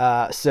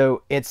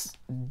 So it's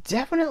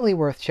definitely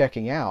worth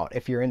checking out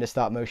if you're into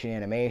stop motion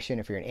animation,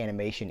 if you're an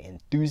animation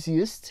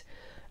enthusiast.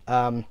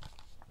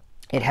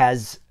 It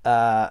has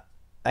a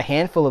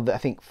handful of I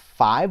think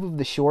 5 of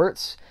the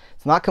shorts.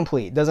 It's not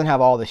complete. It doesn't have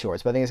all the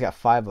shorts, but I think it's got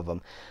 5 of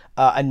them.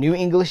 A new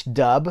English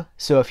dub,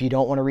 so if you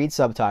don't want to read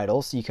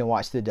subtitles, you can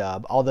watch the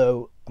dub.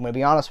 Although, I'm going to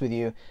be honest with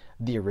you,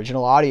 the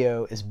original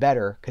audio is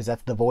better, because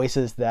it's the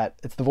voices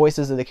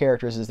of the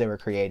characters as they were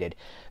created.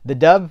 The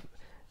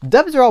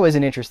dubs are always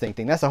an interesting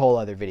thing. That's a whole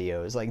other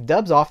video. It's like,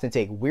 dubs often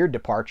take weird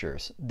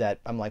departures that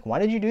I'm like, why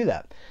did you do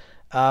that?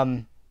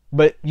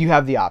 But you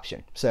have the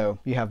option, so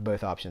you have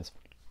both options.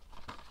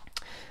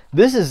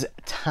 This is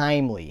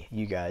timely,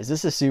 you guys.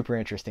 This is super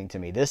interesting to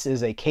me. This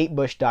is a Kate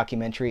Bush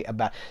documentary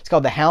about, it's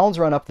called The Hounds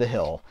Run Up the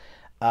Hill.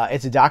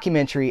 It's a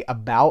documentary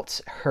about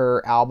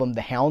her album,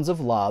 The Hounds of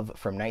Love,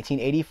 from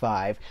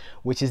 1985,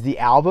 which is the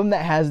album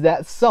that has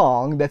that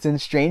song that's in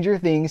Stranger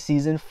Things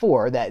Season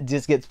 4 that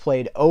just gets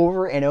played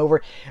over and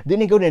over.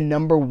 Didn't it go to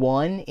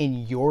 #1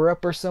 in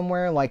Europe or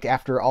somewhere? Like,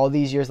 after all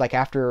these years, like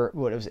after,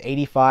 what, it was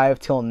 85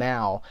 till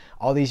now,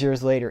 all these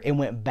years later, it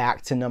went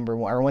back to #1,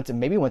 or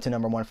maybe went to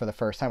 #1 for the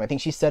first time. I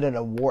think she set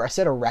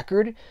a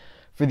record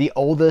for the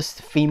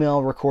oldest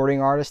female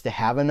recording artist to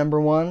have a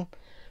 #1.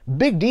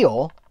 Big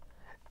deal.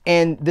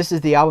 And this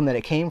is the album that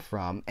it came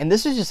from. And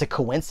this is just a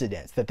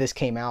coincidence that this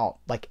came out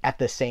like at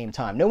the same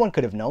time. No one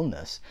could have known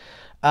this.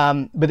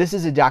 But this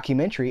is a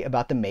documentary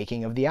about the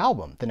making of the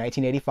album, the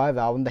 1985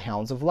 album, The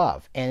Hounds of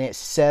Love. And it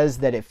says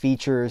that it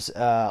features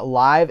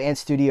live and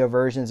studio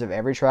versions of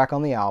every track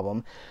on the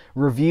album,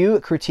 review,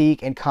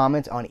 critique, and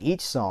comment on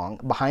each song,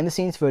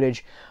 behind-the-scenes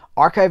footage,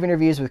 archive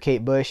interviews with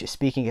Kate Bush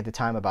speaking at the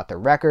time about the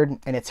record,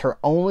 and it's her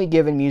only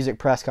given music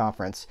press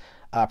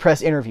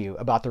interview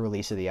about the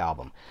release of the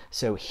album.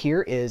 So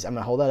here is, I'm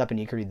going to hold that up and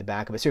you can read the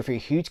back of it. So if you're a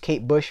huge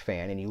Kate Bush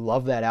fan and you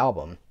love that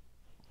album,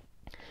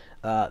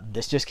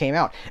 this just came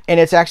out. And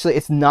it's actually,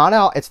 it's not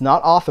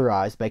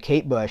authorized by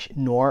Kate Bush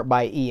nor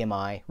by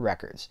EMI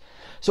Records.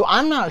 So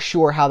I'm not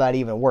sure how that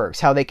even works,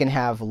 how they can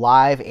have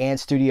live and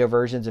studio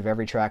versions of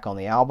every track on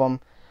the album,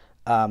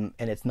 and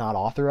it's not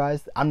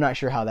authorized. I'm not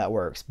sure how that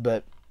works,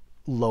 but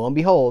lo and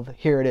behold,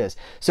 here it is.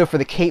 So for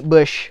the Kate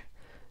Bush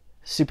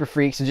super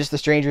freaks and just the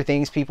Stranger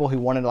Things people who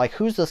wanted to, like,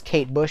 who's this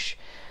Kate Bush?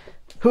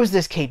 Who's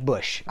this Kate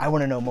Bush? I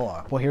want to know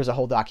more. Well, here's a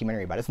whole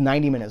documentary about it. It's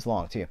 90 minutes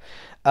long too.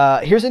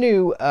 Here's a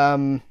new,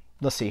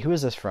 let's see, who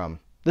is this from?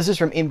 This is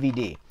from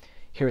MVD.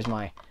 Here's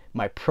my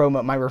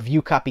promo, my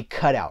review copy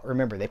cutout.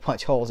 Remember, they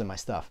punch holes in my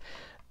stuff.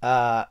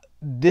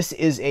 This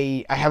is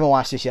I haven't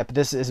watched this yet, but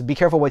this is, be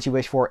careful what you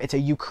wish for. It's a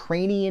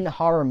Ukrainian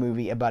horror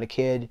movie about a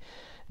kid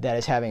that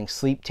is having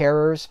sleep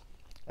terrors.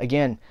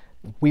 Again,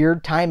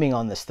 weird timing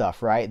on this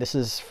stuff, right? This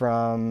is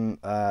from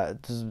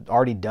this is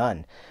already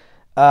done,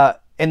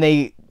 and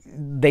they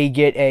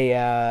get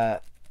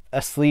a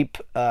sleep.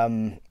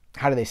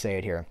 How do they say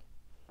it here?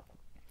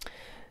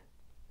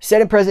 Set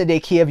in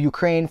present-day Kiev,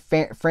 Ukraine,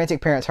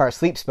 frantic parents hire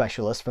sleep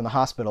specialists from the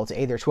hospital to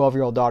aid their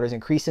 12-year-old daughter's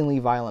increasingly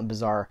violent,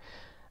 bizarre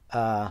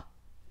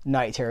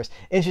night terrors.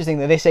 Interesting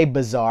that they say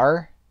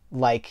bizarre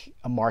like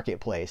a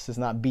marketplace. It's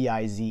not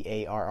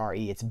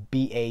B-I-Z-A-R-R-E. It's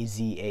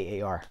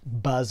B-A-Z-A-A-R.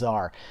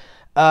 Bizarre.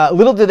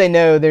 Little do they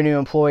know their new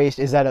employee,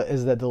 is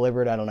that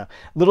deliberate? I don't know.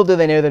 Little do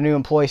they know their new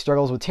employee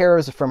struggles with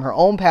terrors from her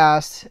own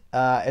past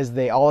as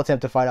they all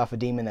attempt to fight off a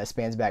demon that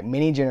spans back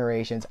many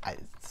generations.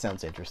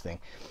 Sounds interesting.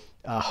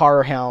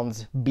 Horror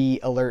hounds, be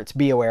alert,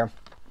 be aware.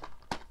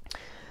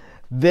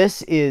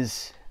 This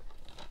is...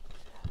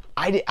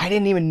 I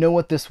didn't even know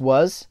what this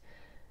was.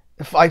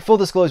 Full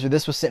disclosure,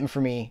 this was sent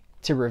for me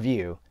to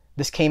review.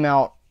 This came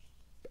out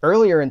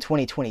earlier in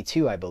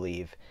 2022, I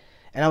believe.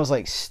 And I was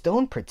like,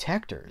 Stone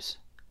Protectors.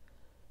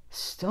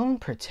 Stone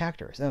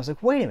Protectors. And I was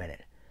like, wait a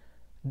minute.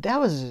 That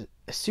was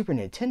a Super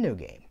Nintendo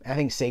game. I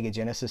think Sega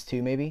Genesis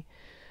too, maybe.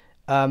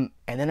 And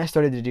then I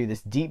started to do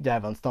this deep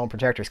dive on Stone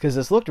Protectors because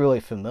this looked really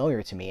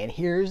familiar to me. And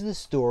here's the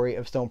story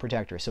of Stone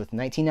Protectors. So it's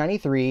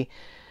 1993.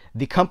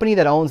 The company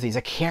that owns these,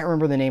 I can't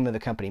remember the name of the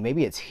company.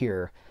 Maybe it's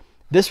here.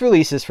 This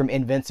release is from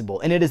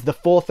Invincible, and it is the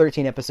full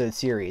 13-episode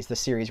series. The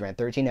series ran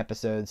 13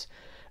 episodes.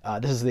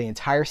 This is the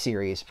entire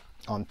series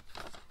on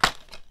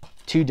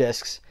 2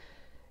 discs.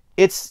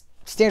 It's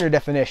standard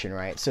definition,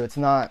 right? So it's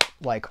not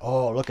like,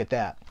 oh, look at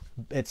that.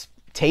 It's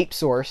tape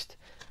sourced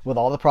with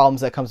all the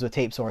problems that comes with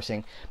tape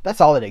sourcing.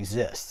 That's all that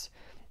exists.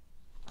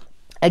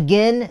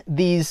 Again,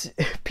 these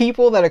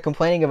people that are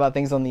complaining about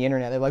things on the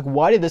internet, they're like,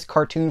 why did this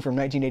cartoon from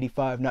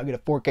 1985 not get a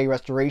 4K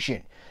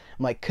restoration?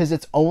 I'm like, because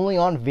it's only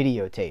on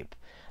videotape.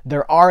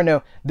 There are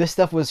no... This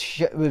stuff was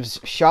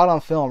shot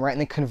on film, right? And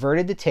then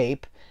converted to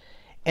tape.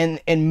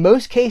 And in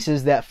most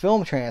cases, that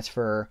film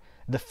transfer,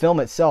 the film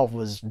itself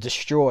was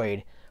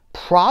destroyed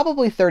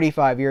probably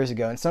 35 years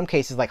ago. In some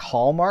cases, like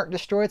Hallmark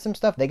destroyed some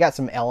stuff. They got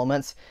some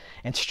elements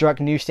and struck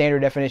new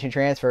standard definition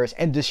transfers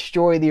and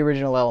destroyed the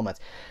original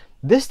elements.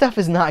 This stuff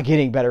is not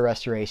getting better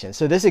restoration.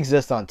 So this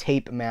exists on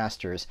Tape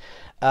Masters.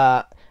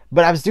 But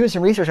I was doing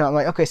some research on it. I'm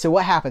like, okay, so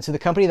what happened? So the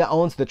company that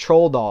owns the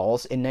Troll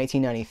dolls in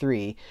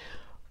 1993...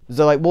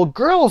 So like, well,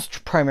 girls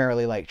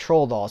primarily like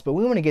troll dolls, but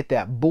we want to get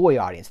that boy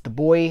audience, the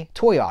boy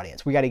toy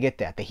audience. We got to get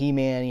that. The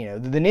He-Man, you know,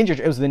 the Ninja,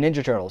 it was the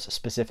Ninja Turtles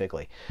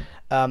specifically.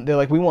 They're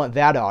like, we want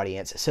that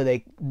audience. So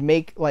they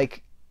make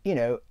like, you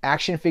know,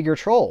 action figure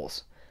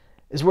trolls.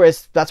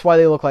 That's why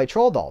they look like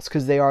troll dolls,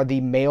 because they are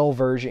the male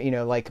version, you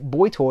know, like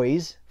boy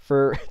toys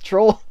for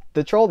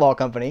the troll doll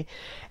company.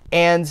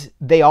 And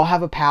they all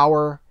have a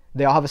power.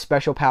 They all have a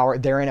special power.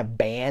 They're in a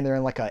band. They're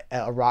in like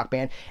a rock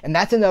band. And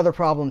that's another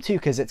problem too,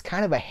 because it's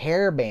kind of a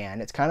hair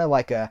band. It's kind of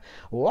like a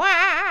wah,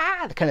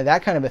 kind of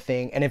that kind of a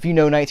thing. And if you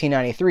know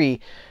 1993,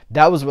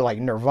 that was with like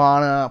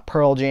Nirvana,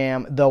 Pearl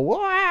Jam, the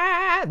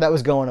wah, that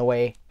was going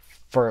away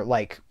for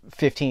like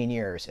 15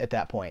 years at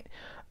that point.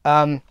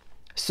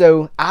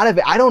 So out of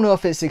it, I don't know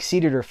if it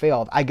succeeded or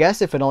failed. I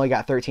guess if it only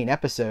got 13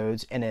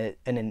 episodes and a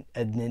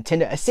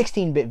Nintendo, a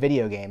 16-bit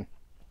video game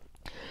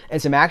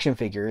and some action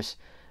figures,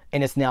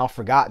 and it's now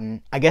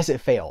forgotten, I guess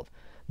it failed.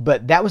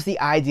 But that was the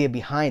idea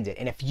behind it.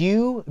 And if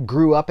you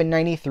grew up in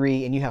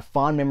 93 and you have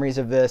fond memories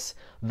of this,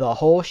 the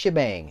whole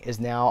shebang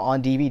is now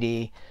on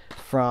DVD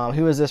from,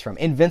 who is this from?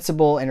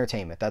 Invincible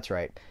Entertainment, that's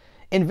right.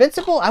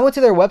 Invincible, I went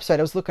to their website,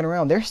 I was looking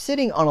around. They're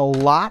sitting on a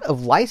lot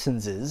of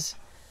licenses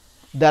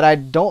that I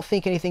don't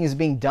think anything is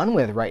being done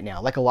with right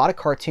now. Like a lot of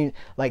cartoon,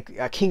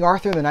 like King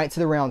Arthur and the Knights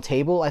of the Round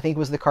Table, I think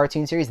was the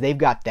cartoon series. They've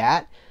got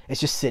that. It's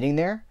just sitting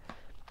there.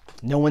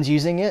 No one's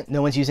using it.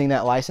 No one's using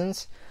that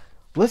license.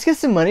 Let's get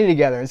some money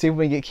together and see if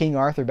we can get King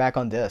Arthur back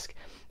on disc.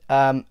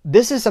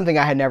 This is something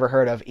I had never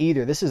heard of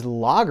either. This is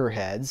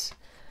Loggerheads.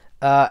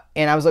 And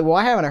I was like, well,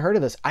 I haven't heard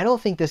of this. I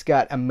don't think this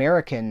got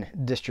American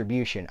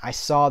distribution. I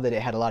saw that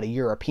it had a lot of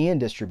European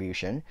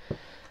distribution.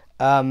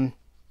 Like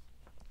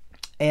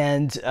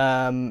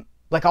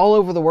all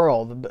over the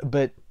world.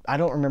 But I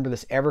don't remember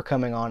this ever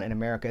coming on in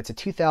America. It's I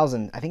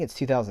think it's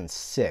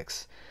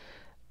 2006.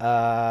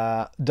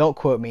 Don't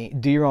quote me.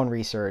 Do your own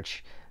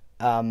research.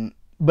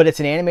 But it's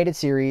an animated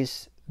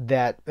series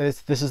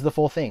this is the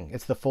full thing.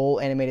 It's the full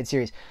animated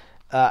series.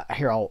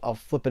 Here, I'll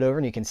flip it over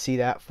and you can see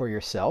that for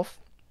yourself.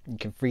 You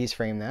can freeze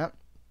frame that.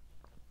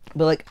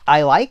 But like,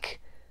 I like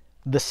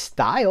the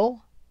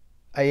style.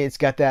 It's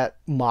got that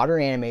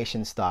modern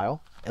animation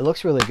style. It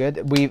looks really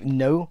good.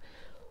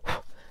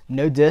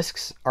 No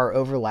discs are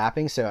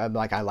overlapping, so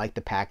I like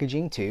the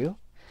packaging too.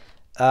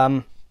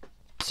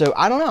 So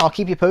I don't know. I'll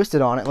keep you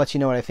posted on it and let you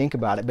know what I think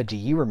about it. But do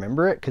you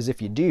remember it? Because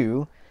if you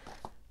do,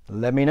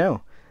 let me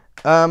know.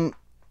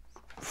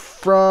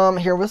 From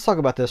here, let's talk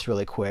about this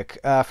really quick.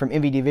 From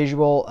MVD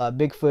Visual,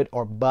 Bigfoot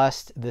or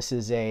Bust. This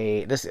is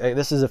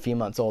a few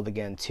months old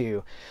again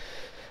too.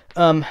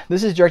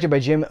 This is directed by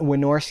Jim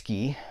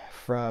Wynorski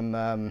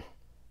from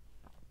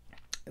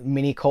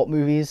mini cult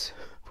movies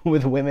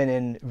with women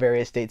in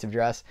various states of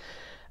dress.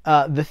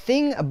 The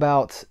thing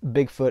about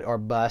Bigfoot or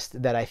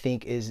Bust that I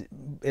think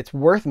it's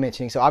worth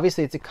mentioning. So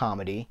obviously it's a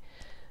comedy,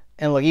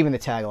 and look, even the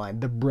tagline,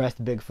 the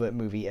best Bigfoot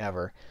movie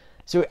ever.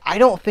 So I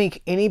don't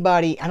think any of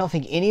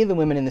the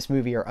women in this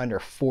movie are under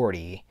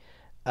 40,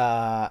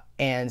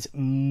 and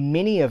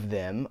many of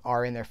them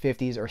are in their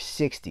 50s or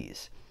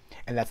 60s.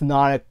 And that's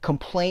not a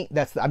complaint.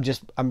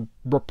 I'm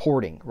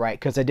reporting, right?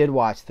 Because I did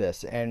watch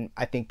this, and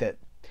I think that,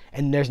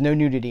 and there's no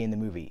nudity in the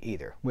movie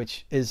either,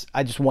 which is,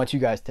 I just want you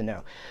guys to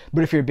know.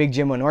 But if you're a big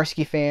Jim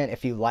Wynorski fan,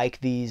 if you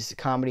like these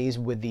comedies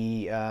with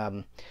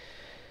the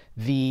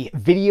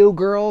video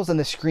girls and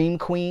the scream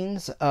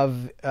queens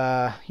of,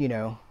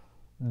 the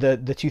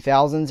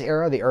 2000s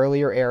era, the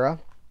earlier era,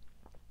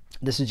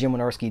 this is Jim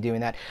Wynorski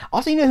doing that.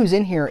 Also, you know who's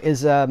in here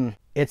is,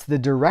 it's the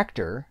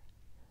director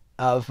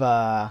of,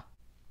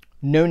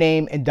 No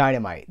Name and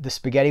Dynamite, the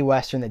spaghetti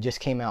western that just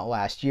came out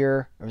last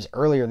year. It was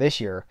earlier this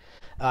year.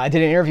 I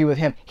did an interview with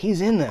him. He's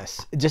in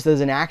this just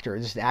as an actor,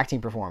 just an acting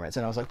performance.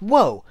 And I was like,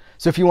 whoa.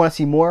 So if you want to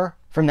see more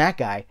from that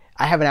guy,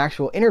 I have an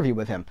actual interview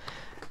with him.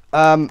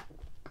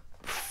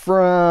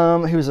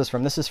 Who is this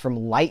from? This is from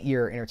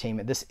Lightyear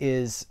Entertainment. This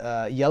is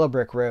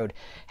YellowBrickRoad.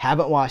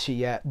 Haven't watched it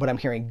yet, but I'm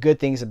hearing good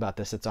things about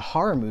this. It's a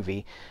horror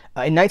movie.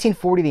 In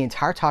 1940, the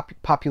entire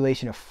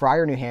population of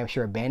Fryer, New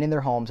Hampshire abandoned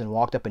their homes and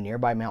walked up a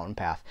nearby mountain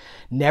path,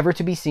 never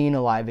to be seen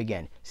alive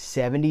again.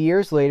 70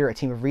 years later, a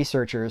team of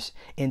researchers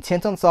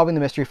intent on solving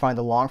the mystery find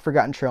the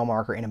long-forgotten trail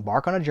marker and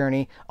embark on a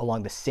journey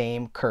along the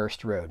same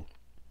cursed road.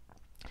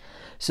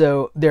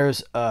 So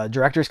there's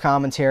director's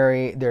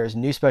commentary, there's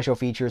new special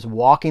features,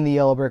 walking the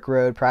yellow brick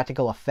road,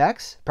 practical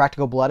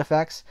blood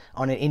effects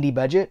on an indie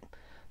budget.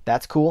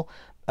 That's cool.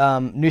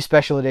 New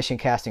special edition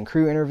cast and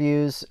crew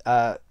interviews.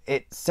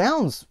 It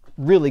sounds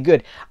really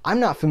good. I'm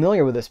not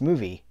familiar with this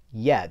movie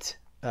yet,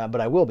 but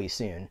I will be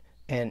soon.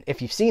 And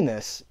if you've seen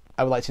this,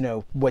 I would like to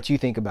know what you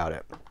think about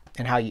it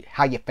and how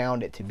you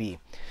found it to be.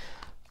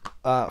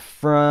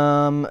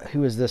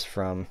 Who is this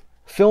from?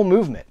 Film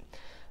Movement.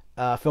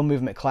 Film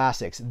Movement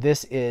Classics.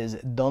 This is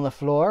Dona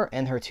Flora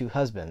and her two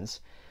husbands.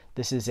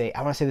 This is I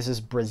want to say this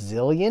is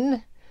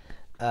Brazilian.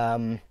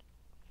 And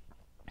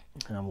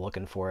I'm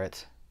looking for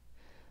it.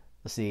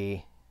 Let's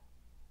see.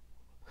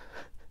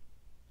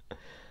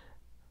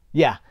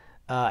 Yeah.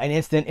 An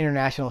instant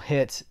international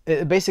hit.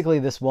 Basically,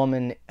 this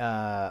woman,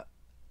 her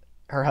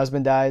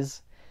husband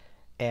dies,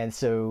 and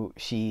so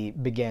she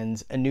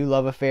begins a new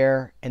love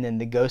affair, and then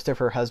the ghost of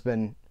her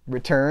husband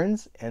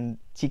returns, and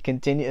she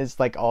continues,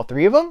 like all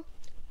three of them.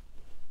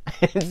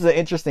 It's an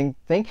interesting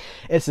thing.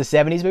 It's the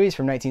 70s movies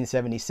from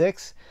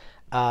 1976.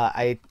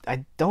 I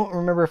don't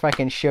remember if I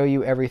can show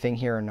you everything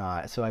here or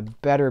not, so I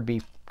better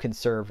be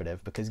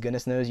conservative, because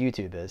goodness knows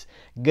YouTube is.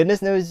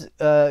 Goodness knows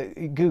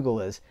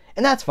Google is.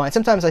 And that's fine.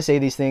 Sometimes I say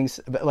these things,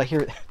 but like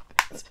here...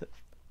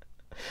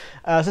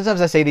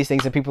 sometimes I say these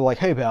things and people are like,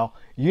 hey, pal,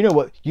 you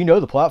know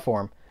the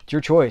platform. It's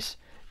your choice.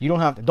 You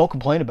don't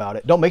complain about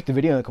it. Don't make the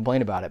video and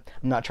complain about it.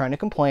 I'm not trying to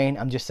complain.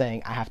 I'm just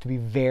saying I have to be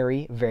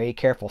very, very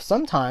careful.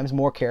 Sometimes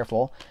more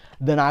careful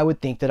than I would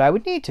think that I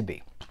would need to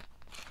be.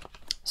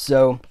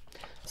 So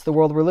it's the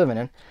world we're living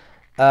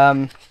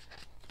in.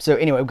 So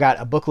anyway, we've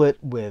got a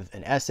booklet with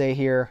an essay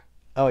here.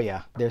 Oh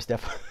yeah, there's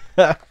definitely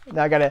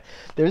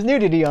there's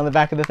nudity on the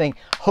back of the thing.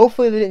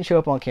 Hopefully they didn't show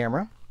up on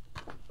camera.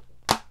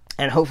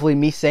 And hopefully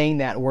me saying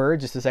that word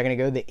just a second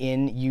ago, the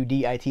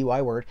Nudity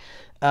word,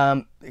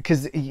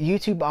 because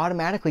YouTube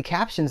automatically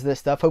captions this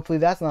stuff. Hopefully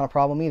that's not a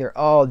problem either.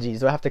 Oh,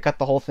 geez, do I have to cut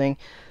the whole thing?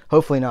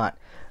 Hopefully not.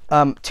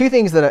 Two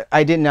things that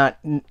I did not...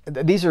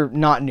 These are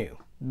not new.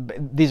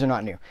 These are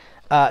not new.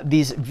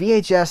 These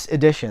VHS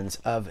editions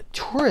of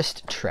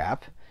Tourist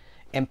Trap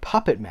and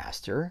Puppet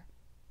Master,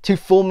 two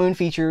Full Moon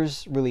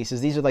Features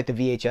releases. These are like the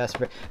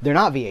VHS. They're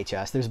not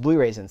VHS. There's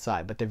Blu-rays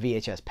inside, but they're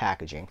VHS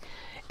packaging.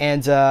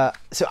 And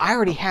so I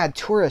already had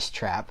Tourist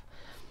Trap,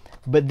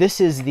 but this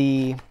is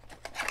the...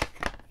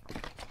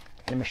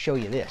 Let me show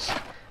you this.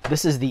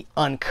 This is the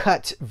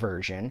uncut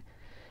version,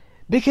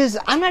 because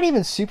I'm not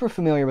even super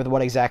familiar with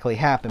what exactly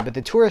happened, but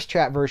the Tourist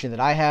Trap version that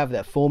I have,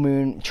 that Full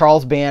Moon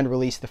Charles Band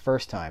released the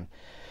first time,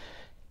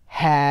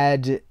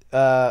 had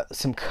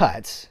some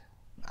cuts,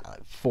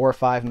 4 or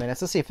 5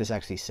 minutes. Let's see if this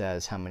actually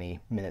says how many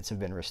minutes have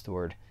been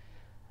restored.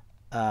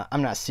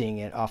 I'm not seeing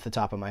it off the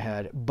top of my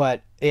head,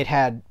 but it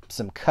had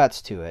some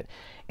cuts to it.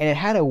 And it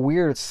had a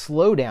weird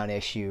slowdown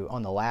issue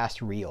on the last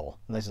reel.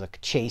 There's like a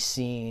chase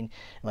scene,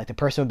 and like the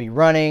person would be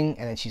running,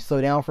 and then she'd slow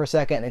down for a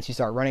second, and then she'd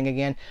start running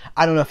again.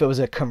 I don't know if it was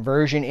a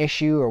conversion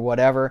issue or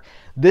whatever.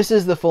 This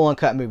is the full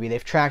uncut movie.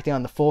 They've tracked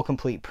down the full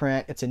complete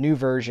print. It's a new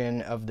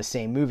version of the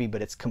same movie,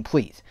 but it's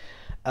complete.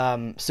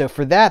 So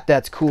for that,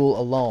 that's cool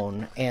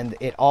alone. And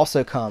it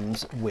also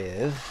comes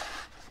with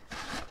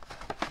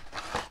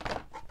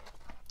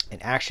an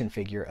action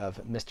figure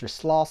of Mr.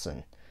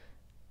 Slauson,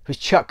 who's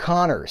Chuck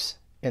Connors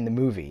in the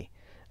movie.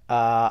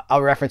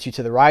 I'll reference you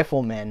to the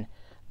Rifleman.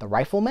 The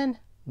Rifleman?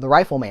 The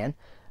Rifleman?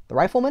 The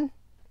Rifleman?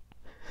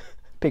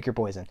 Pick your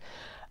poison.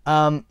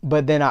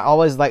 But then I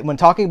always like, when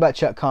talking about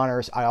Chuck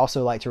Connors, I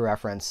also like to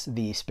reference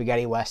the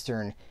spaghetti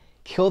western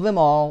Kill Them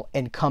All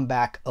and Come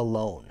Back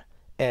Alone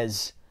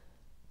as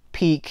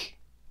peak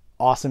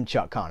awesome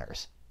Chuck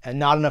Connors. And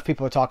not enough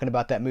people are talking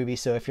about that movie,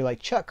 so if you're like,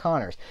 Chuck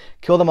Connors,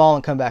 kill them all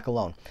and come back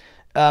alone.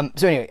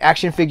 So anyway,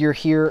 action figure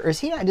here. Or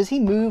is he not, does he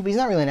move? He's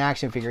not really an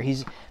action figure.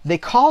 They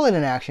call it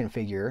an action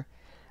figure.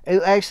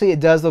 It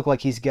does look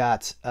like he's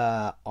got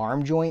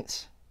arm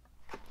joints.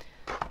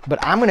 But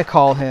I'm going to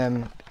call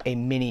him a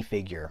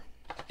minifigure.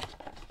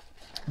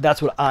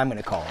 That's what I'm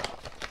going to call it.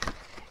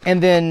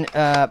 And then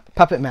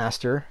Puppet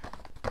Master,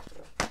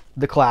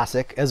 the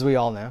classic, as we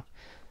all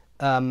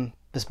know.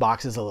 This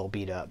box is a little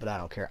beat up, but I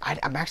don't care.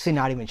 I'm actually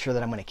not even sure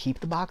that I'm going to keep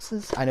the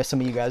boxes. I know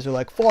some of you guys are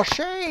like, for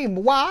shame,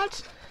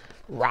 what?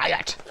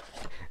 Riot.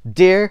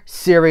 Dear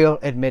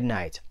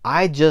CerealAtMidnite,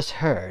 I just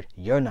heard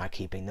you're not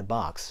keeping the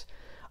box.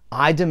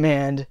 I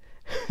demand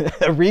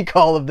a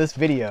recall of this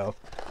video.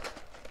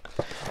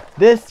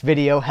 This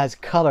video has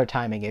color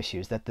timing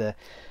issues that the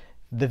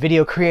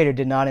video creator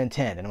did not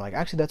intend. And I'm like,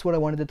 actually, that's what I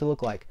wanted it to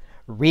look like.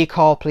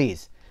 Recall,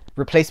 please.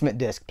 Replacement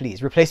disc,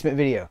 please. Replacement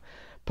video.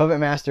 Puppet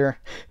Master.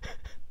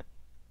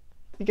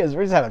 Because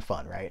we're just having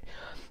fun, right?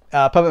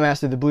 Puppet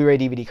Master, the Blu-ray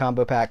DVD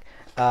combo pack.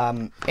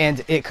 And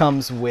it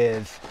comes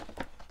with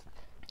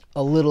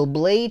a little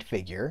Blade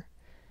figure.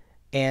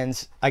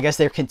 And I guess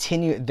they've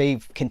continued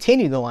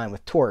the line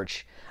with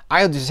Torch.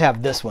 I'll just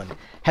have this one.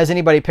 Has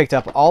anybody picked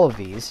up all of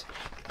these?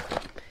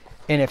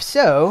 And if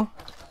so,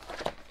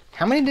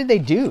 how many did they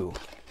do?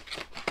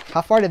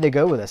 How far did they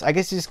go with this? I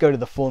guess you just go to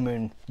the Full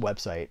Moon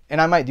website.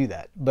 And I might do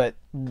that. But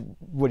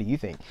what do you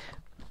think?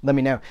 Let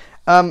me know.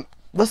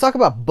 Let's talk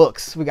about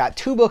books. We got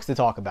 2 books to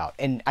talk about.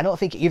 And I don't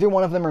think either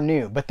one of them are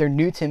new. But they're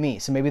new to me.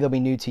 So maybe they'll be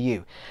new to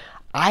you.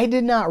 I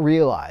did not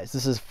realize,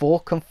 this is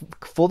full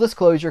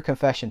disclosure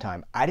confession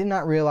time. I did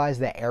not realize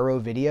that Arrow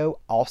Video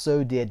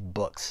also did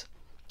books.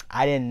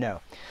 I didn't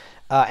know.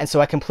 And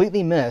so I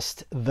completely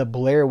missed the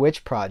Blair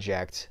Witch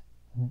Project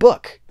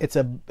book. It's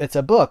a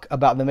book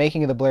about the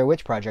making of the Blair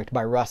Witch Project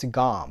by Russ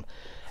Gomm.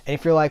 And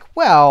if you're like,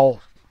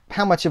 well,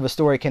 how much of a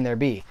story can there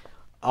be?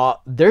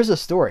 There's a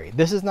story.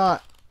 This is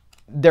not,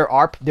 there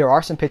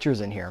are some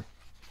pictures in here.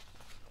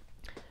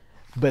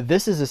 But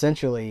this is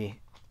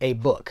essentially a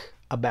book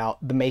about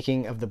the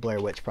making of the Blair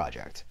Witch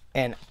Project.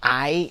 And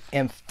I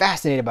am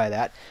fascinated by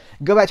that.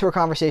 Go back to our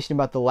conversation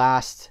about the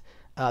last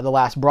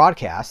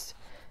broadcast.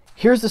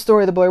 Here's the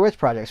story of the Blair Witch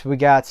Project. So we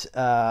got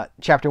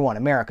Chapter 1,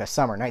 America,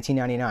 Summer,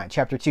 1999.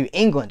 Chapter 2,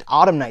 England,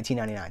 Autumn,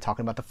 1999,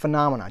 talking about the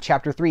phenomenon.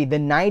 Chapter 3, the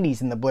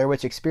 90s and the Blair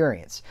Witch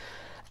Experience.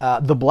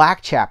 The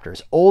Black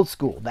Chapters, Old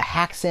School, the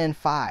Haxan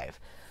 5,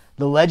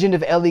 The Legend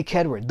of Ellie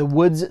Kedward,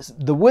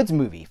 the Woods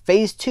movie,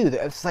 Phase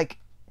 2.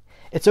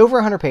 It's over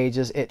 100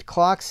 pages. It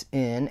clocks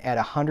in at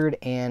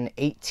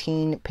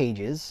 118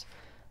 pages,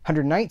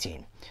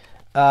 119.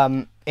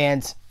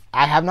 And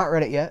I have not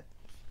read it yet.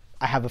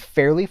 I have a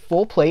fairly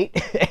full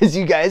plate, as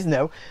you guys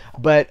know,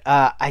 but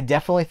I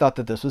definitely thought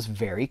that this was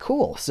very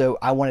cool. So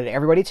I wanted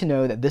everybody to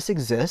know that this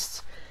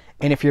exists.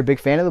 And if you're a big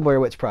fan of the Blair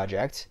Witch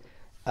Project,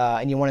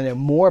 and you want to know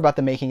more about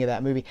the making of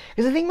that movie,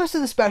 because I think most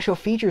of the special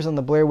features on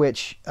the Blair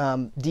Witch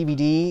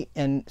DVD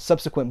and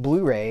subsequent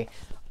Blu-ray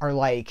are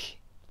like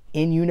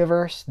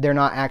in-universe. They're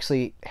not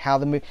actually how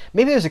the movie...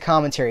 Maybe there's a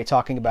commentary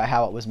talking about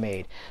how it was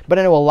made, but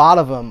I know a lot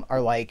of them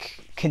are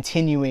like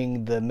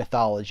continuing the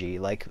mythology,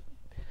 like,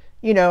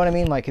 you know what I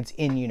mean? Like it's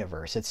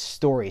in-universe. It's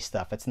story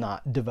stuff. It's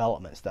not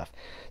development stuff.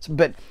 So,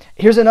 but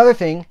here's another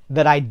thing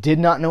that I did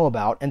not know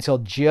about until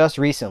just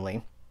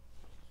recently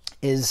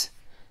is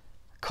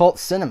Cult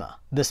Cinema.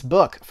 This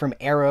book from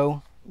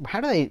Arrow.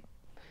 How do they...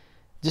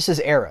 Just says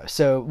Arrow.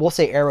 So we'll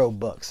say Arrow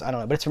Books. I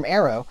don't know, but it's from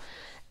Arrow.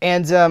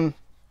 And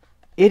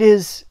it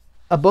is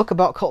a book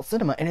about cult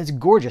cinema, and it's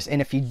gorgeous.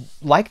 And if you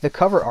like the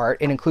cover art,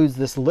 it includes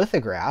this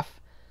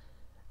lithograph.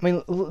 I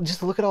mean,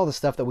 just look at all the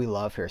stuff that we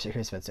love here. So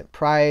here's Vincent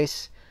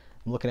Price.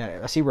 I'm looking at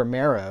it. I see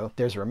Romero.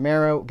 There's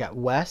Romero. Got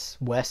Wes.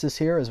 Wes is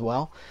here as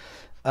well.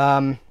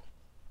 I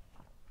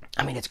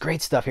mean, it's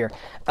great stuff here.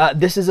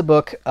 This is a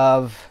book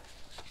of...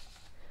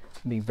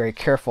 Be very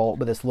careful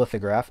with this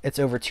lithograph. It's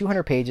over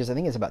 200 pages. I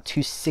think it's about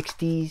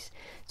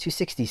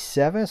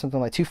 267, something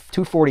like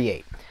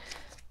 248.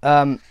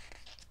 And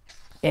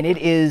it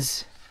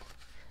is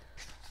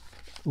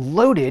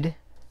loaded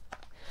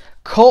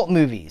cult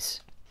movies,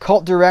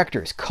 cult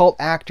directors, cult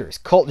actors,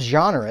 cult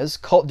genres,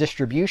 cult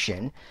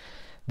distribution.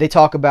 They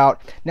talk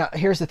about... Now,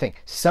 here's the thing.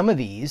 Some of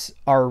these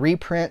are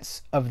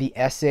reprints of the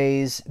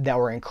essays that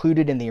were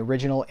included in the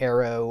original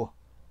Arrow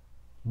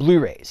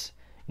Blu-rays.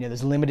 You know,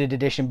 those limited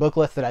edition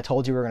booklets that I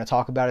told you we were going to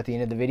talk about at the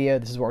end of the video.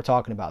 This is what we're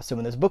talking about. So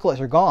when those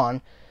booklets are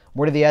gone,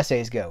 where do the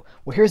essays go?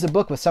 Well, here's a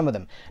book with some of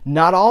them.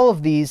 Not all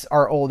of these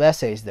are old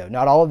essays, though.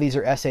 Not all of these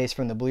are essays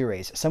from the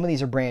Blu-rays. Some of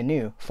these are brand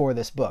new for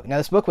this book. Now,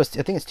 this book was,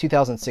 I think it's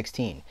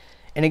 2016.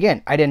 And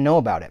again, I didn't know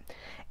about it.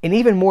 And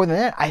even more than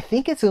that, I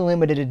think it's a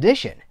limited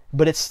edition,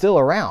 but it's still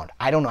around.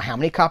 I don't know how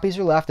many copies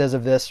are left as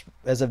of this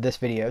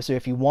video. So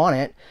if you want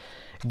it,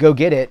 go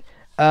get it.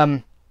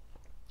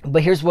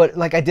 But here's what,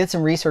 like, I did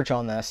some research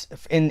on this.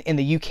 In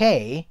the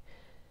UK,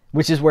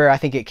 which is where I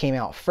think it came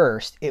out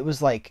first, it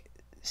was like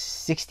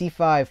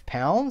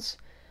 £65,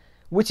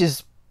 which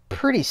is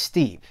pretty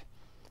steep.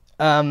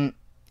 And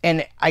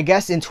And I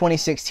guess in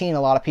 2016,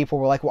 a lot of people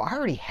were like, well, I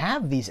already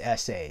have these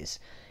essays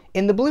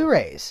in the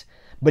Blu-rays.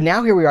 But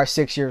now here we are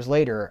 6 years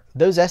later,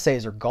 those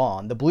essays are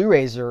gone. The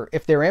Blu-rays are,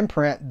 if they're in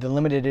print, the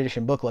limited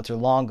edition booklets are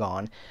long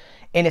gone.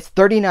 And it's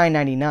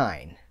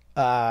 $39.99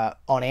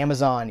 on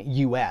Amazon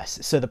US.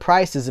 So the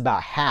price is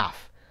about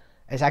half.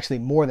 It's actually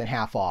more than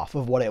half off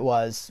of what it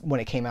was when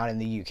it came out in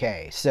the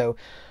UK. So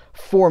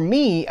for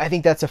me, I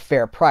think that's a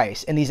fair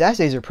price. And these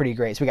essays are pretty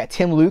great. So we got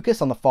Tim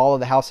Lucas on the fall of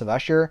the House of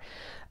Usher.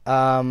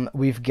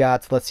 We've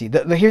got, let's see,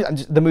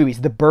 here's the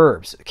movies. The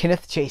Burbs.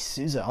 Kenneth J.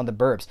 Souza on The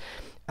Burbs.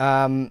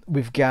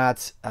 We've got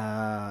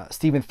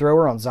Stephen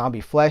Thrower on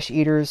Zombie Flesh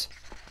Eaters.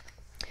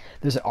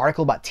 There's an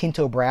article about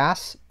Tinto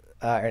Brass,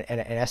 an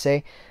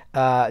essay.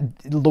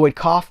 Lloyd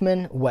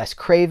Kaufman, Wes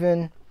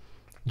Craven,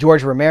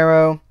 George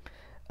Romero,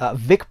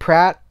 Vic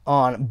Pratt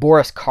on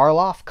Boris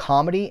Karloff,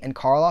 comedy and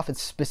Karloff.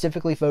 It's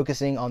specifically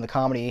focusing on the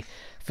comedy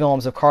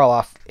films of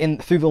Karloff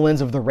through the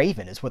lens of The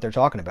Raven is what they're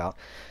talking about.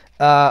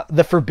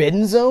 The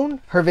Forbidden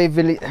Zone, Hervé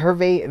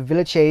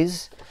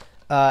Villechaize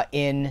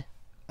in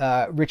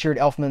Richard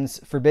Elfman's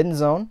Forbidden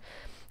Zone.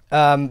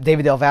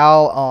 David Del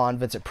Valle on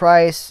Vincent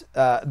Price.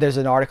 There's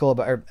an article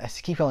about, or I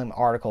keep calling them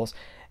articles,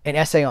 an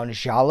essay on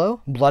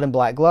Giallo, Blood and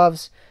Black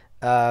Gloves.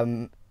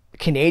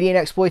 Canadian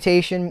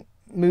exploitation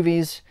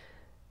movies.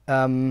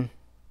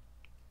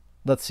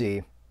 Let's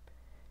see.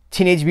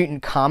 Teenage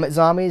Mutant Comet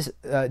Zombies.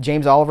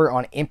 James Oliver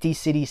on Empty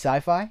City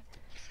Sci-Fi.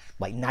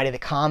 Like Night of the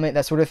Comet,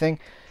 that sort of thing.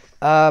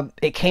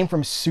 It came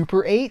from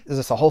Super 8. There's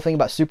this a whole thing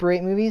about Super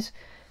 8 movies.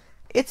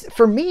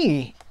 For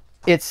me,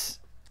 it's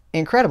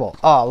incredible.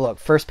 Oh, look,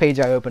 first page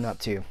I open up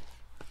to.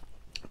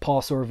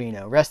 Paul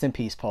Sorvino. Rest in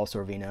peace, Paul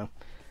Sorvino.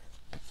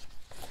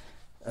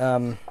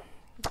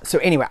 So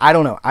anyway, I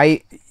don't know.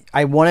 I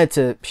wanted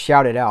to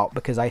shout it out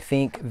because I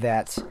think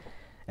that,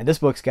 and this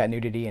book's got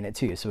nudity in it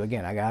too. So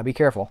again, I gotta be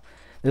careful.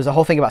 There's a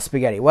whole thing about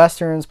spaghetti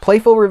westerns,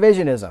 playful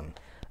revisionism.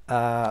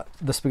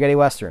 The spaghetti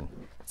western.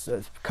 So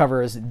the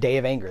cover is Day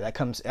of Anger. That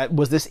comes.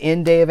 Was this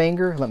in Day of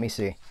Anger? Let me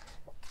see.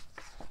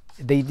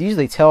 They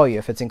usually tell you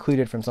if it's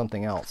included from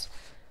something else.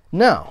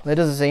 No, that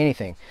doesn't say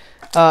anything.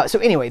 So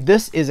anyway,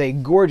 this is a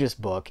gorgeous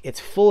book. It's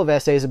full of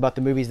essays about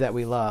the movies that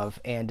we love,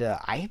 and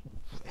I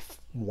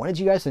wanted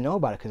you guys to know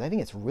about it because I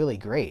think it's really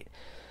great.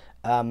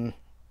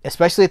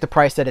 Especially at the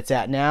price that it's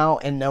at now,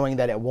 and knowing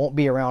that it won't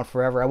be around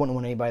forever. I wouldn't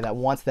want anybody that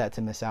wants that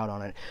to miss out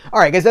on it. All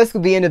right, guys, that's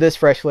the end of this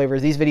Fresh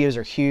Flavors. These videos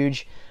are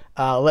huge.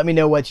 Let me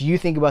know what you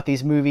think about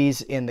these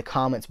movies in the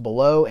comments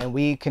below, and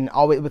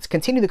let's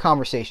continue the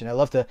conversation. I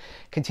love to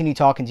continue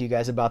talking to you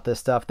guys about this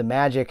stuff. The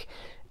magic,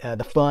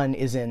 the fun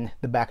is in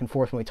the back and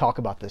forth when we talk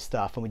about this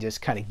stuff, and we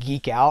just kind of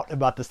geek out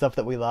about the stuff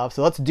that we love.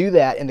 So let's do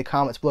that in the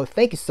comments below.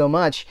 Thank you so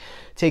much.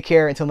 Take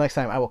care. Until next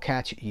time, I will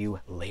catch you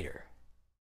later.